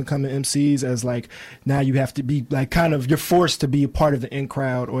of the up and coming MCs? As like now you have to be like kind of you're forced to be a part of the in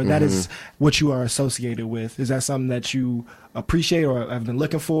crowd, or that is what you are associated with. Is that something that you appreciate or have been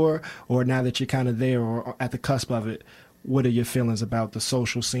looking for, or now that you're kind of there or at the cusp of it? What are your feelings about the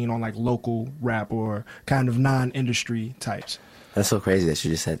social scene on like local rap or kind of non-industry types? That's so crazy that you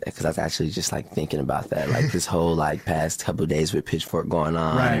just said that, because I was actually just like thinking about that, like this whole like past couple of days with Pitchfork going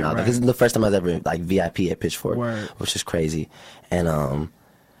on. Right, and all that. right. This is the first time I was ever like VIP at Pitchfork, Word. which is crazy. And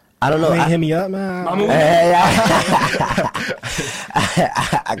I don't know. You ain't hit me up, man. Hey,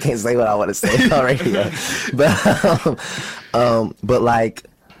 I can't say what I want to say on radio, but like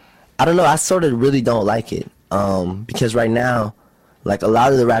I don't know. I sort of really don't like it. Because right now, like a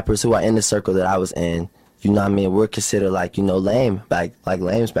lot of the rappers who are in the circle that I was in, you know what I mean, we're considered like, you know, lame, like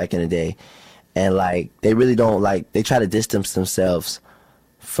lames back in the day. And like, they really don't like, they try to distance themselves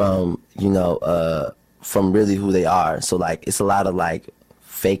from, you know, from really who they are. So like, it's a lot of like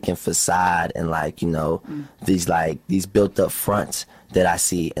fake and facade and like, you know, these built up fronts that I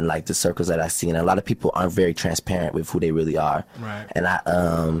see in like the circles that I see. And a lot of people aren't very transparent with who they really are. Right.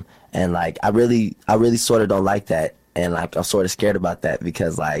 And like I really sort of don't like that, and like I'm sort of scared about that,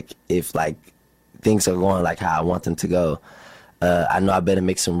 because like if like things are going like how I want them to go, I know I better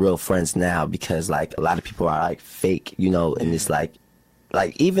make some real friends now, because like a lot of people are like fake, you know, and it's like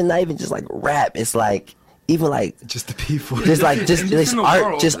even not even just like rap, it's like even like Just the people. just like just in it's the art,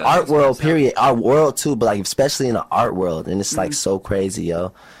 world, just that's art what world it's like. period, art world too, but like especially in the art world, and it's like so crazy,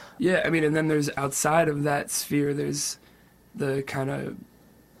 yo. Yeah, I mean, and then there's outside of that sphere, there's the kind of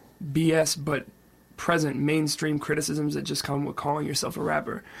BS but present mainstream criticisms that just come with calling yourself a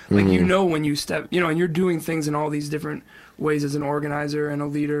rapper. Like, you know, when you step, you know, and you're doing things in all these different ways as an organizer and a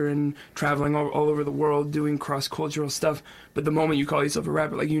leader and traveling all over the world doing cross-cultural stuff, but the moment you call yourself a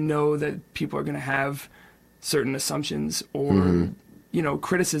rapper, like, you know that people are going to have certain assumptions or, you know,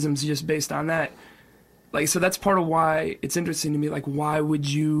 criticisms just based on that. Like, so that's part of why it's interesting to me, like, why would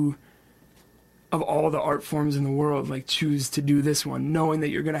you, of all the art forms in the world, like, choose to do this one, knowing that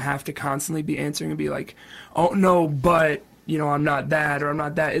you're going to have to constantly be answering and be like, oh, no, but, you know, I'm not that, or I'm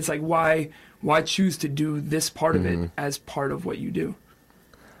not that. It's like, why choose to do this part of it as part of what you do?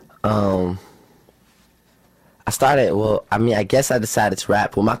 I started, well, I mean, I guess I decided to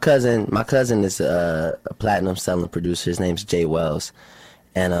rap. Well, my cousin is a platinum selling producer. His name's Jay Wells.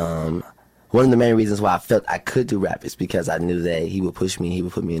 And one of the main reasons why I felt I could do rap is because I knew that he would push me. He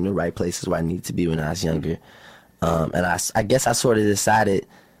would put me in the right places where I needed to be when I was younger. And I guess I sort of decided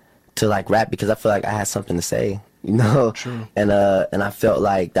to like rap because I feel like I had something to say, you know? True. And I felt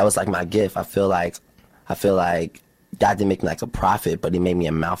like that was like my gift. I feel like God didn't make me like a prophet, but he made me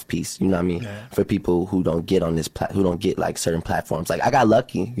a mouthpiece, you know what I mean? Yeah. For people who don't get on who don't get like certain platforms. Like I got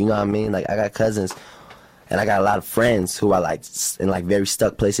lucky, you know what I mean? Like I got cousins and I got a lot of friends who are like in like very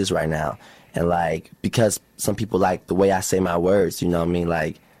stuck places right now. And like, because some people like the way I say my words, you know what I mean?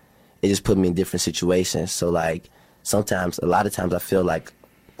 Like, it just put me in different situations. So like, a lot of times I feel like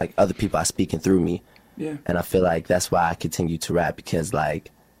other people are speaking through me. Yeah. And I feel like that's why I continue to rap, because like,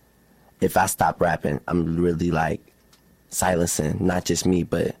 if I stop rapping, I'm really like silencing not just me,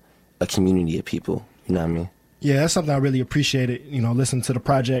 but a community of people. You know what I mean? Yeah, that's something I really appreciated, you know, listening to the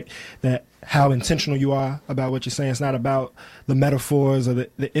project, that how intentional you are about what you're saying. It's not about the metaphors or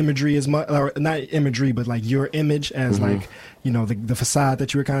the imagery as much, or not imagery, but like your image as like, you know, the facade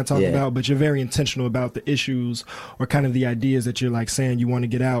that you were kind of talking about, but you're very intentional about the issues or kind of the ideas that you're like saying you want to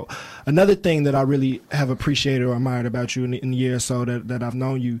get out. Another thing that I really have appreciated or admired about you in the year or so that I've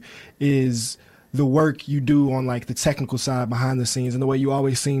known you is the work you do on like the technical side behind the scenes, and the way you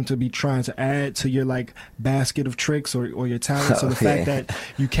always seem to be trying to add to your like basket of tricks or your talent. So the fact that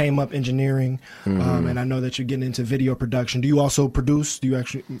you came up engineering, and I know that you're getting into video production. Do you also produce? Do you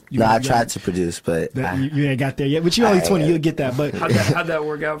actually? No, I tried to produce, but you ain't got there yet. But you're only 20, you'll get that. But How'd that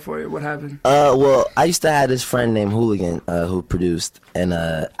work out for you? What happened? Well, I used to have this friend named Hooligan who produced, and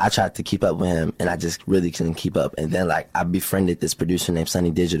I tried to keep up with him, and I just really couldn't keep up. And then like I befriended this producer named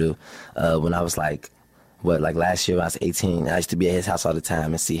Sunny Digital when I was like last year when I was 18. I used to be at his house all the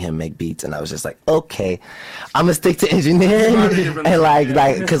time and see him make beats, and I was just like, okay, I'm gonna stick to engineering.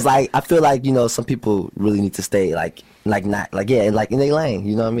 And cause like I feel like, you know, some people really need to stay like not like in their lane,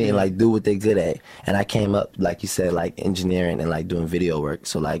 you know what I mean? And like do what they're good at. And I came up, like you said, like engineering and like doing video work.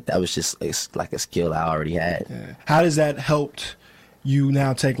 So like that was just like a skill I already had. Yeah. How does that helped you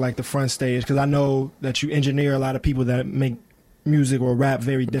now take like the front stage? Because I know that you engineer a lot of people that make music or rap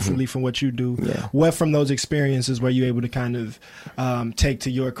very differently from what you do. Yeah. What from those experiences were you able to kind of take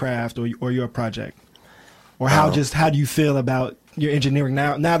to your craft or your project? Or how do you feel about your engineering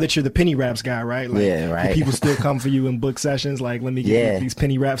now that you're the penny raps guy, right? Like, Yeah, right. do people still come for you in book sessions? Like, let me get these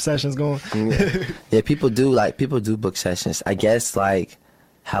penny rap sessions going. Yeah, people do book sessions. I guess like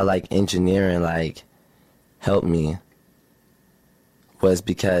how like engineering like helped me was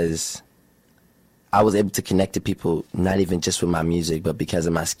because I was able to connect to people not even just with my music, but because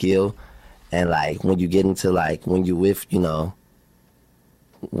of my skill. And like when you get into like when you with, you know,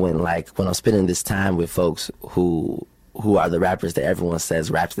 when I'm spending this time with folks who are the rappers that everyone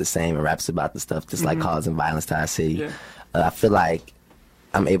says raps the same and raps about the stuff just like causing violence to our city, I feel like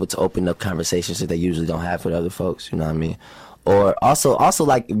I'm able to open up conversations that they usually don't have with other folks, you know what I mean? Or also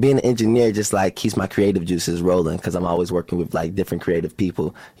like being an engineer just like keeps my creative juices rolling because I'm always working with like different creative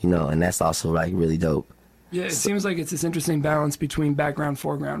people, you know, and that's also like really dope. Yeah, it seems like it's this interesting balance between background,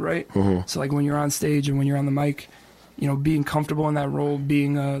 foreground, right? So like when you're on stage and when you're on the mic, you know, being comfortable in that role,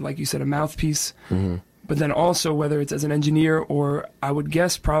 being like you said, a mouthpiece, but then also whether it's as an engineer or I would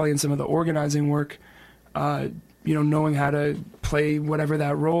guess probably in some of the organizing work, you know, knowing how to play whatever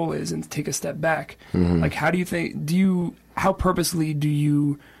that role is and take a step back. Like, how do you think, how purposely do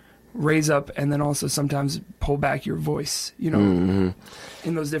you raise up and then also sometimes pull back your voice, you know,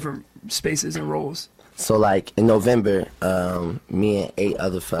 in those different spaces and roles? So like in November, me and 8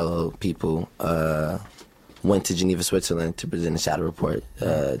 other fellow people went to Geneva, Switzerland to present a shadow report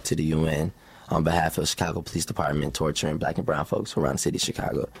to the UN on behalf of Chicago Police Department torturing black and brown folks around the city of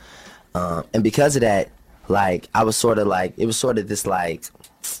Chicago. And because of that, like I was sort of like, it was sort of this like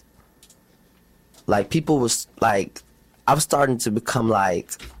people was like, I was starting to become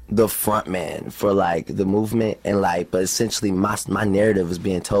like the front man for like the movement and like, but essentially my narrative was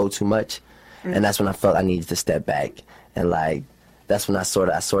being told too much. And that's when I felt I needed to step back. And like, that's when I sort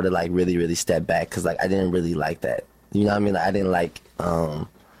of like really stepped back because like I didn't really like that. You know what I mean? Like, I didn't like, I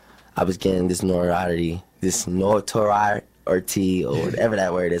was getting this notoriety or whatever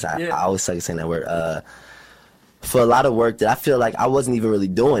that word is. I always suck at saying that word. For a lot of work that I feel like I wasn't even really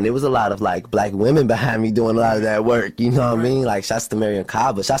doing. There was a lot of like black women behind me doing a lot of that work. You know what I mean? Like shouts to Marion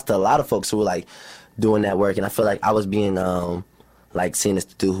Cobb, but shouts to a lot of folks who were like doing that work. And I feel like I was being like seen as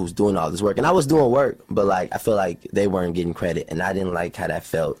the dude who's doing all this work. And I was doing work, but like I feel like they weren't getting credit and I didn't like how that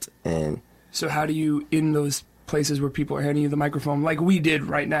felt. And so how do you, in those places where people are handing you the microphone like we did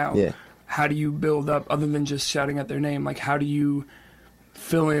right now, how do you build up other than just shouting at their name? Like how do you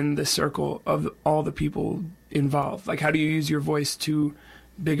fill in the circle of all the people involved? Like how do you use your voice to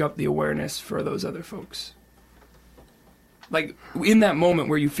big up the awareness for those other folks? Like in that moment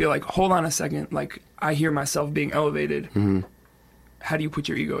where you feel like, hold on a second, like I hear myself being elevated, how do you put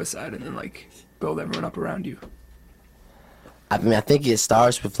your ego aside and then like build everyone up around you? I mean, I think it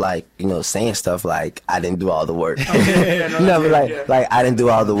starts with like, you know, saying stuff like I didn't do all the work. Like I didn't do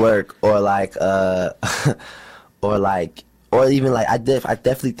all the work, or like or even like I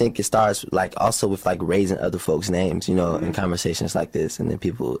definitely think it starts like also with like raising other folks' names, you know, in conversations like this, and then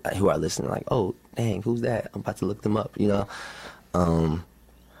people who are listening like, oh dang, who's that? I'm about to look them up, you know.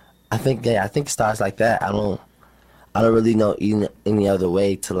 I think it starts like that. I don't really know any other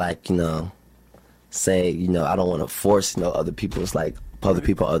way to like, you know, say, you know, I don't want to force, you know, other people's like other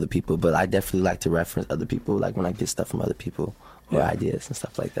people, but I definitely like to reference other people like when I get stuff from other people or ideas and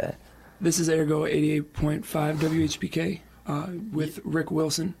stuff like that. This is Ergo 88.5 WHPK with Rick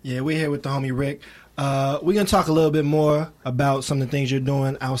Wilson. Yeah, we're here with the homie Rick. We're going to talk a little bit more about some of the things you're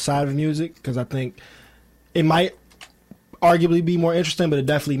doing outside of music, because I think it might arguably be more interesting, but it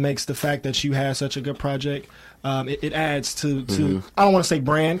definitely makes the fact that you had such a good project. It adds to I don't want to say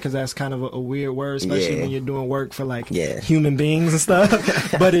brand, because that's kind of a weird word, especially when you're doing work for like human beings and stuff.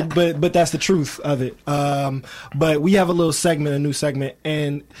 but that's the truth of it. But we have a new segment,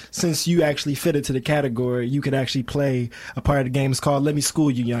 and since you actually fit into the category, you could actually play a part of the game. It's called Let Me School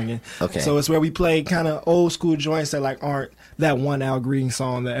You, Youngin'. Okay. So it's where we play kind of old school joints that like aren't that one Al Green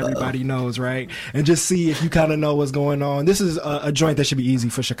song that everybody knows, right? And just see if you kind of know what's going on. This is a joint that should be easy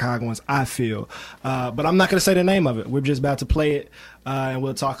for Chicagoans, I feel. But I'm not going to say the name of it. We're just about to play it, and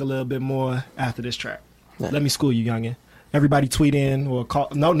we'll talk a little bit more after this track. Let Me School You, Youngin'. Everybody tweet in or call.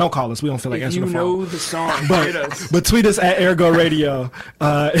 No, call us. We don't feel like answering the phone. If you know the song, tweet us. But tweet us at Ergo Radio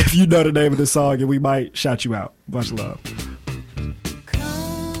if you know the name of the song, and we might shout you out. Much love.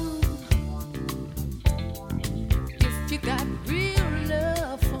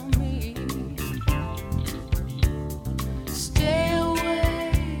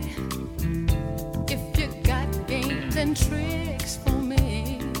 Tricks for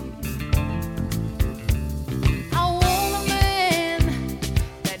me. I want a man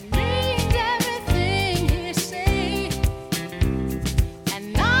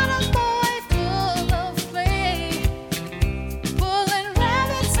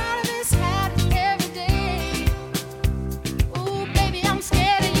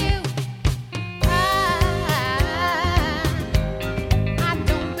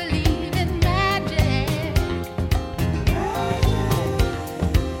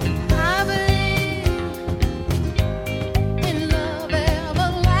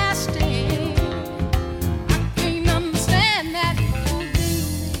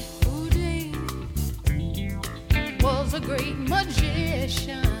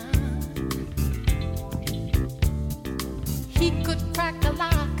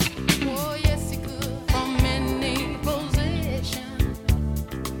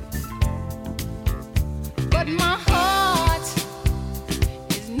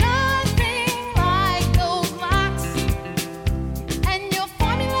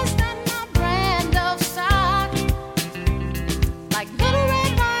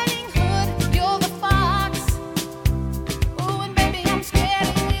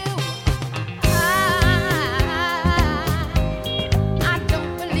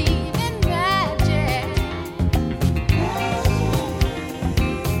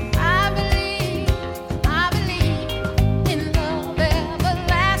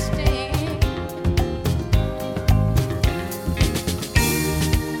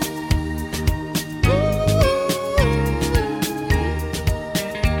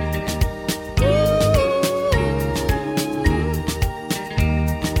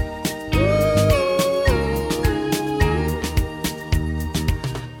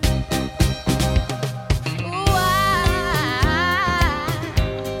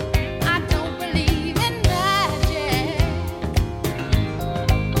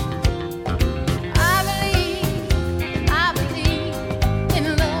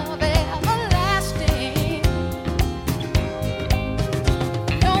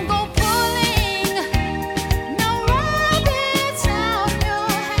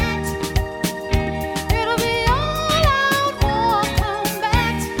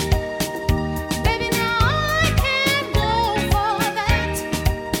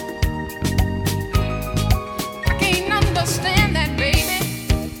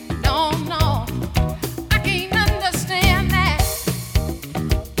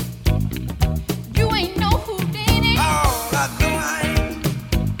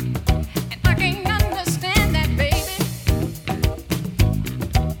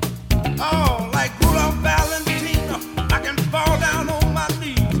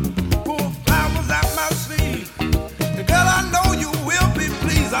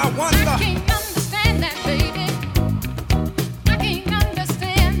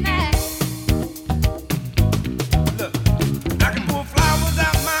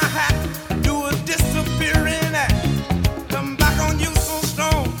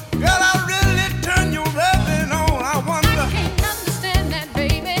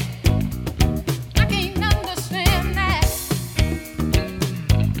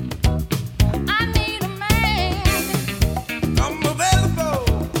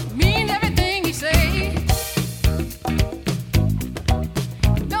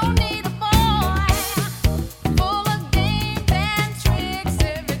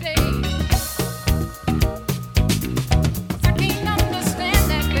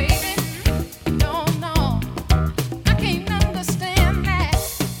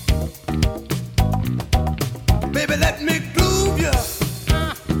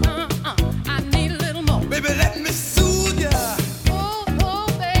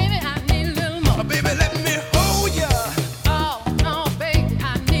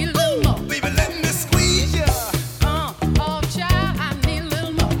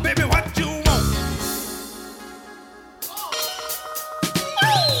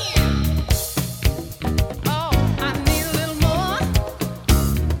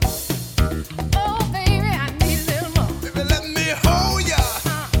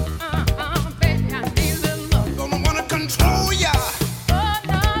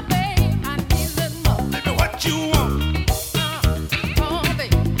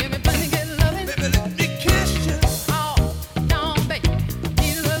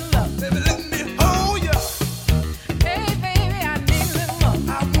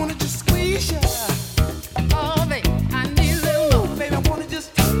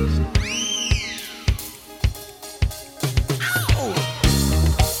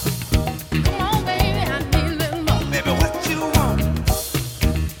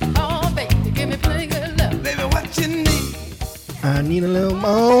need a little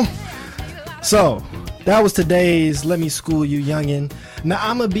more. So, that was today's Let Me School You Youngin'. Now,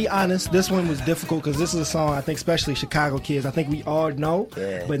 I'm going to be honest, this one was difficult because this is a song I think especially Chicago kids, I think we all know,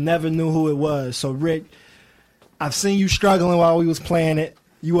 but never knew who it was. So, Rick, I've seen you struggling while we was playing it.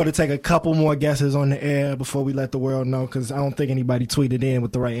 You want to take a couple more guesses on the air before we let the world know, because I don't think anybody tweeted in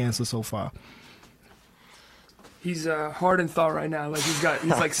with the right answer so far. He's hard in thought right now. Like he's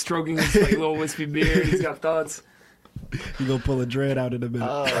like stroking his like little wispy beard. He's got thoughts. You gonna pull a dread out in a minute?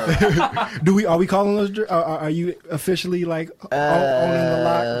 Are we calling those? Are you officially like owning the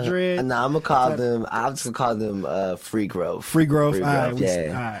lock dread? No, I'm just gonna call them free growth. Free growth. Free All right, growth,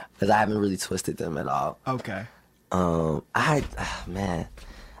 yeah. Because I haven't really twisted them at all. Okay. Man,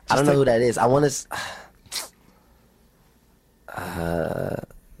 I don't know who that is. I want to.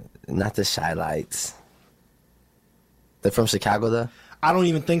 Not the Shy Lights. They're from Chicago, though? I don't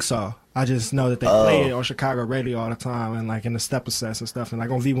even think so. I just know that they play it on Chicago radio all the time and like in the step sets and stuff. And like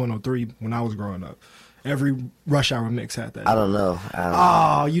on V103 when I was growing up. Every Rush Hour mix had that. I don't know.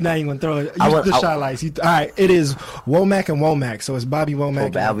 Oh, you're not even going to throw it. The Shy Lights. All right, it is Womack and Womack. So it's Bobby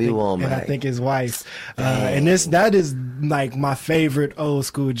Womack. Womack. And I think his wife. And that is like my favorite old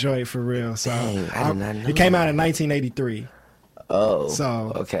school joint for real. So I did not know it came out in 1983. Oh,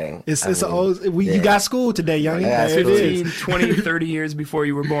 so okay. It's an old. You got school today, youngin'. Yeah, 15, 20, 30 years before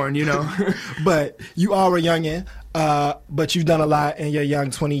you were born, you know. But you are a youngin'. But you've done a lot in your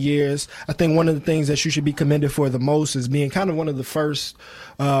young 20 years. I think one of the things that you should be commended for the most is being kind of one of the first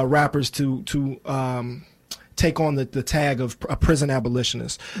rappers to take on the tag of a prison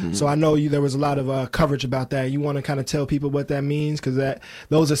abolitionist. Mm-hmm. So I know there was a lot of coverage about that. You want to kind of tell people what that means, because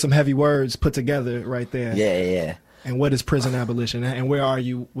those are some heavy words put together right there. Yeah. And what is prison abolition, and where are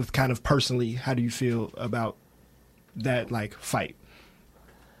you with kind of personally? How do you feel about that like fight?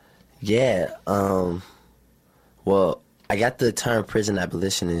 Yeah. Well, I got the term prison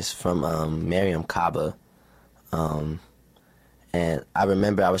abolitionist from Mariam Kaba. And I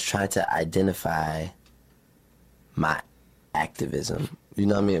remember I was trying to identify my activism. You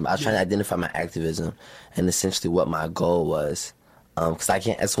know what I mean? I was trying to identify my activism and essentially what my goal was. Because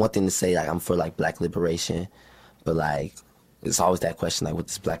it's one thing to say, like, I'm for, like, black liberation. But, like, it's always that question, like, what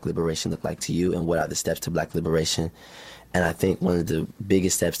does black liberation look like to you? And what are the steps to black liberation? And I think one of the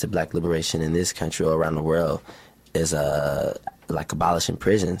biggest steps to black liberation in this country or around the world is like abolishing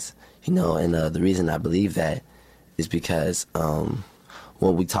prisons, you know. And the reason I believe that is because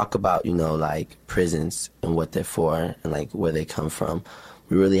when we talk about, you know, like prisons and what they're for and like where they come from,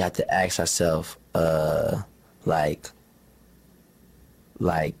 we really have to ask ourselves, like,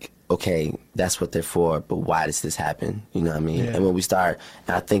 okay, that's what they're for, but why does this happen? You know what I mean? Yeah. And when we start,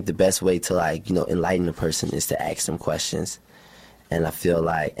 and I think the best way to, like, you know, enlighten a person is to ask them questions. And I feel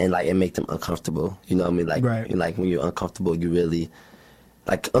like, and make them uncomfortable. You know what I mean? Like, right. Like when you're uncomfortable, you really,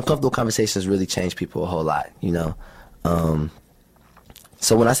 like, uncomfortable conversations really change people a whole lot, you know?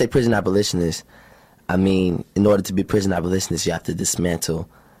 So when I say prison abolitionist, I mean, in order to be prison abolitionist, you have to dismantle,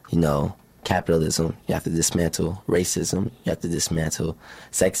 you know, capitalism, you have to dismantle racism, you have to dismantle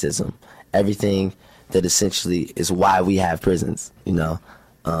sexism, everything that essentially is why we have prisons, you know.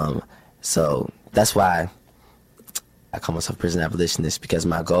 So that's why I call myself prison abolitionist, because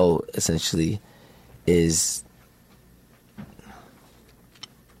my goal essentially is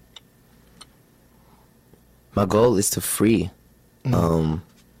to free all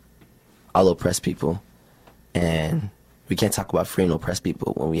oppressed people. And we can't talk about freeing oppressed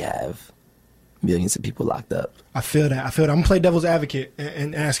people when we have millions of people locked up. I feel that. I'm going to play devil's advocate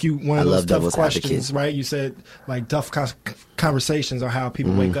and ask you one of those tough questions, right? You said, like, tough conversations are how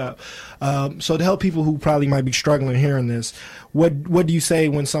people wake up. So to help people who probably might be struggling hearing this, what do you say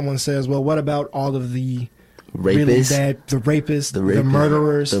when someone says, well, what about all of the really bad, the rapists, the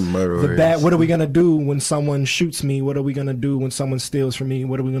murderers, the bad? What are we going to do when someone shoots me? What are we going to do when someone steals from me?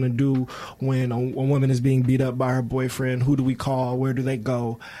 What are we going to do when a woman is being beat up by her boyfriend? Who do we call? Where do they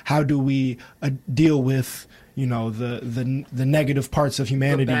go? How do we deal with, you know, the negative parts of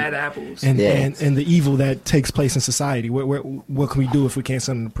humanity, the bad apples, and the evil that takes place in society? What can we do if we can't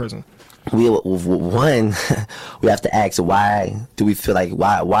send them to prison? We have to ask, why do we feel like,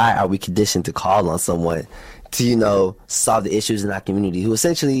 why are we conditioned to call on someone to, you know, solve the issues in our community, who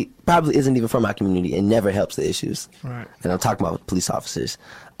essentially probably isn't even from our community and never helps the issues? Right. And I'm talking about police officers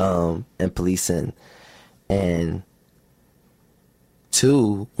and policing. And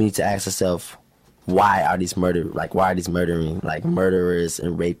two, we need to ask ourselves, why are these murdering, like, murderers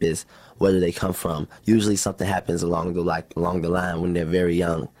and rapists? Where do they come from? Usually something happens along the line when they're very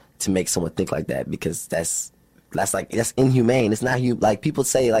young to make someone think like that, because that's that's inhumane. It's not like people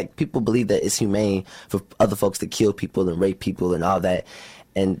say, like people believe that it's humane for other folks to kill people and rape people and all that,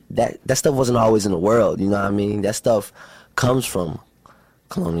 and that stuff wasn't always in the world. You know what I mean? That stuff comes from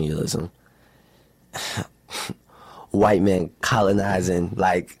colonialism, white men colonizing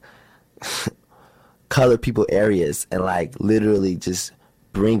like colored people areas and like literally just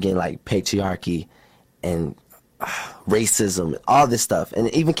bringing like patriarchy and racism, all this stuff, and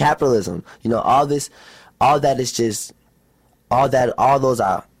even capitalism. You know, all those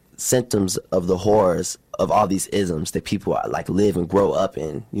are symptoms of the horrors of all these isms that people are, like live and grow up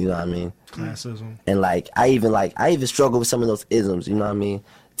in. You know what I mean? Classism. And like I even struggle with some of those isms. You know what I mean?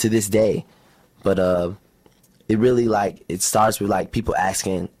 To this day, but it really like it starts with like people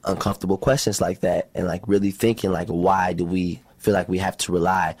asking uncomfortable questions like that, and like really thinking like, why do we feel like we have to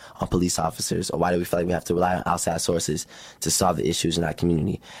rely on police officers, or why do we feel like we have to rely on outside sources to solve the issues in our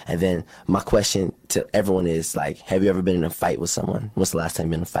community? And then my question to everyone is like, have you ever been in a fight with someone? When's the last time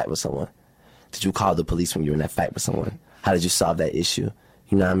you've been in a fight with someone? Did you call the police when you were in that fight with someone? How did you solve that issue?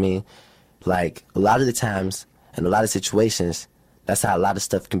 You know what I mean? Like a lot of the times in a lot of situations, that's how a lot of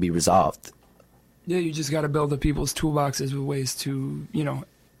stuff can be resolved. Yeah, you just got to build the people's toolboxes with ways to, you know,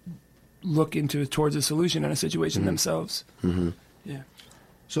 look towards a solution in a situation themselves. Mm-hmm. Yeah.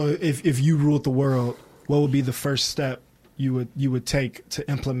 So if you ruled the world, what would be the first step you would take to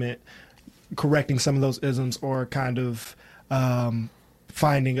implement correcting some of those isms, or kind of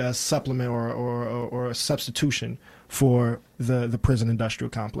finding a supplement or a substitution for the prison industrial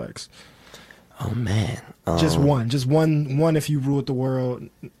complex? Oh man. Just one if you ruled the world,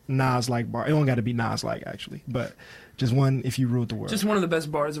 Nas-like bar. It don't got to be Nas-like actually, but just one if you ruled the world. Just one of the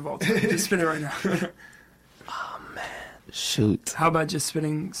best bars of all time. Just spin it right now. Oh man. Shoot. How about just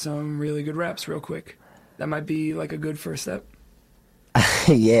spinning some really good raps real quick? That might be like a good first step.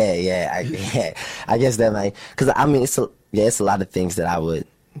 Yeah. I guess that might, because I mean it's a lot of things that I would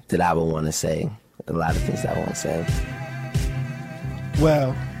want to say. A lot of things that I want to say.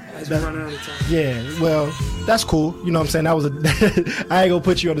 Well, we're running out of time. Yeah, well, that's cool. You know what I'm saying? That was I ain't gonna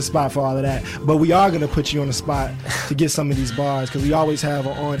put you on the spot for all of that, but we are gonna put you on the spot to get some of these bars, because we always have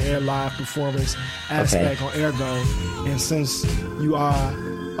an on-air live performance aspect on Ergo, and since you are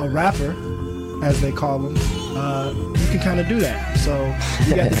a rapper, as they call them, you can kind of do that. So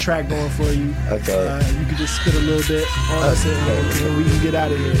we got the track going for you. Okay. You can just spit a little bit on us, and we can get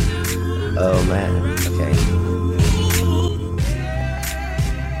out of here. Oh man. Okay.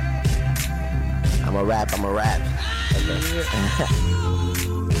 I'm a rap. Okay.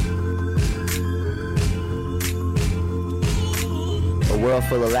 A world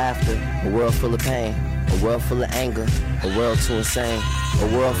full of laughter, a world full of pain, a world full of anger, a world too insane, a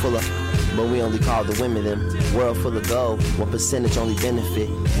world full of, but we only call the women them, world full of gold, 1% only benefit,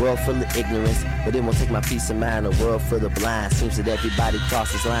 world full of ignorance, but it won't take my peace of mind, a world full of blind, seems that everybody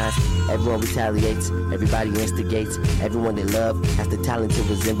crosses lines, everyone retaliates, everybody instigates, everyone they love has the talent to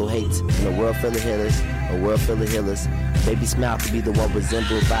resemble hate, in a world full of healers, a world full of healers, baby smile to be the one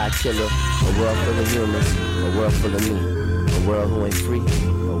resembled by a killer, a world full of humans, a world full of me, a world who ain't free,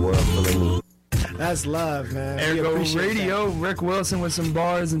 a world full of me. That's love, man. Ergo Radio, that. Rick Wilson with some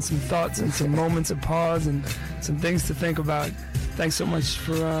bars and some thoughts and some moments of pause and some things to think about. Thanks so much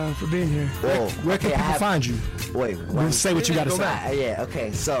for being here. Whoa, where can people find you? Wait, say what you got to say. Yeah,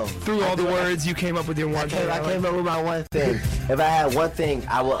 okay, so. Through all the words, you came up with your one thing. I came up with my one thing. If I had one thing,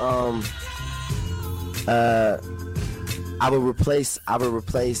 I would replace all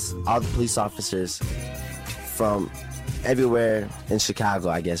the police officers from everywhere in Chicago,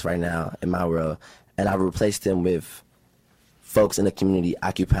 I guess, right now, in my world, and I replace them with folks in the community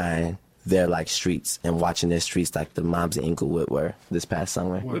occupying their, like, streets and watching their streets like the moms in Inglewood were this past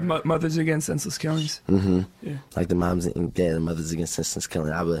summer. With Mothers Against Senseless Killings? Mm-hmm. Yeah. Like the the Mothers Against Senseless Killing.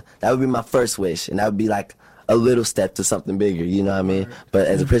 That would be my first wish, and that would be, like, a little step to something bigger, you know what I mean? But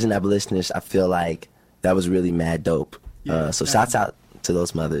as a prison abolitionist, I feel like that was really mad dope. So shouts out to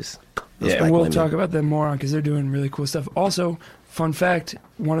those mothers. Yeah, and we'll talk about them more on, because they're doing really cool stuff. Also, fun fact,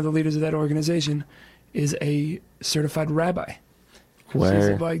 one of the leaders of that organization is a certified rabbi. Where? She's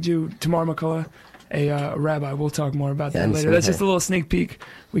a black Jew. Tamar McCullough, a rabbi. We'll talk more about that later. That's just a little sneak peek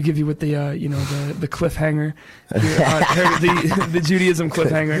we give you with the the cliffhanger, the Judaism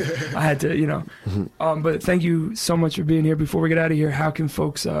cliffhanger. I had to, but thank you so much for being here. Before we get out of here, how can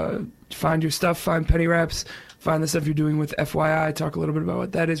folks find your stuff, find Penny Raps, find the stuff you're doing with FYI, talk a little bit about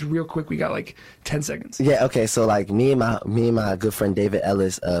what that is real quick. We got like 10 seconds. Yeah, okay, so like me and my good friend David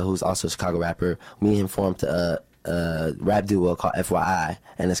Ellis, who's also a Chicago rapper, me and him formed a rap duo called FYI,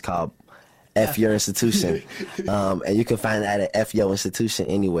 and it's called F Your Institution. And you can find that at F Your Institution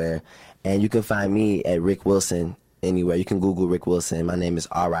anywhere. And you can find me at Rick Wilson anywhere. You can Google Rick Wilson. My name is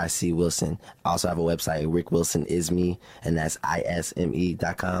R.I.C. Wilson. I also have a website, Rick Wilson Is Me, and that's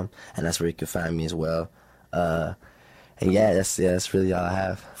ISME.com. And that's where you can find me as well. And yeah, that's really all I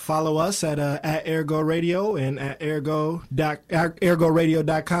have. Follow us at Ergo Radio and at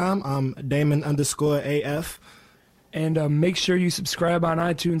ergoradio.com. I'm Damon_AF. And make sure you subscribe on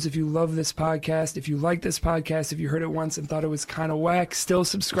iTunes if you love this podcast. If you like this podcast, if you heard it once and thought it was kind of whack, still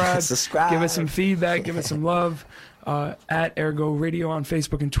subscribe. Give us some feedback. Give us some love. At Ergo Radio on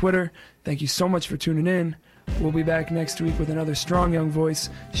Facebook and Twitter. Thank you so much for tuning in. We'll be back next week with another strong young voice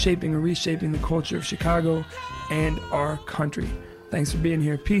shaping or reshaping the culture of Chicago and our country. Thanks for being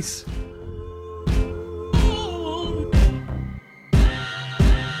here. Peace.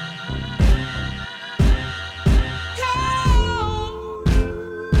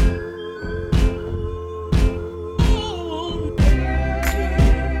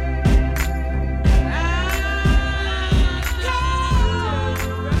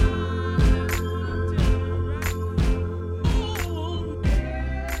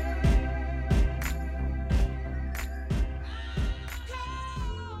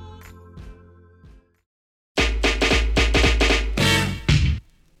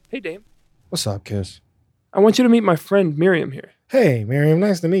 Hey, Dame. What's up, Kiss? I want you to meet my friend Miriam here. Hey, Miriam.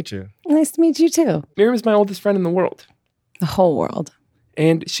 Nice to meet you. Nice to meet you too. Miriam is my oldest friend in the world. The whole world.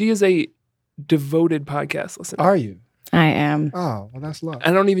 And she is a devoted podcast listener. Are you? I am. Oh, well, that's love.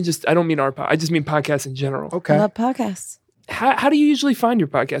 I don't mean our podcast. I just mean podcasts in general. Okay. I love podcasts. How do you usually find your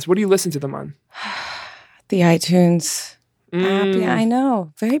podcast? What do you listen to them on? The iTunes app. Yeah, I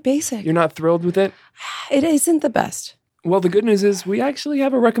know. Very basic. You're not thrilled with it? It isn't the best. Well, the good news is we actually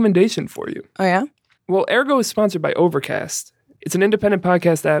have a recommendation for you. Oh, yeah? Well, Ergo is sponsored by Overcast. It's an independent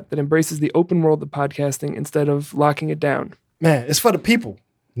podcast app that embraces the open world of podcasting instead of locking it down. Man, it's for the people.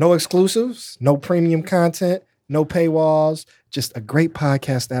 No exclusives, no premium content, no paywalls, just a great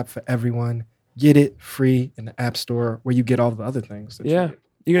podcast app for everyone. Get it free in the App Store where you get all the other things. Yeah.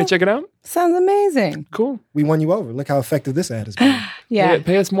 You going to check it out? Sounds amazing. Cool. We won you over. Look how effective this ad has been. Yeah.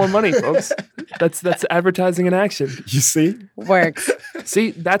 Pay us more money, folks. That's advertising in action. You see? Works.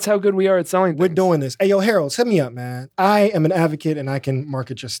 See, that's how good we are at selling We're things. doing this. Hey, yo, Harold, hit me up, man. I am an advocate and I can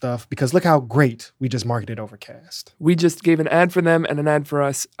market your stuff because look how great we just marketed Overcast. We just gave an ad for them and an ad for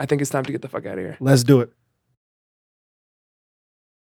us. I think it's time to get the fuck out of here. Let's do it.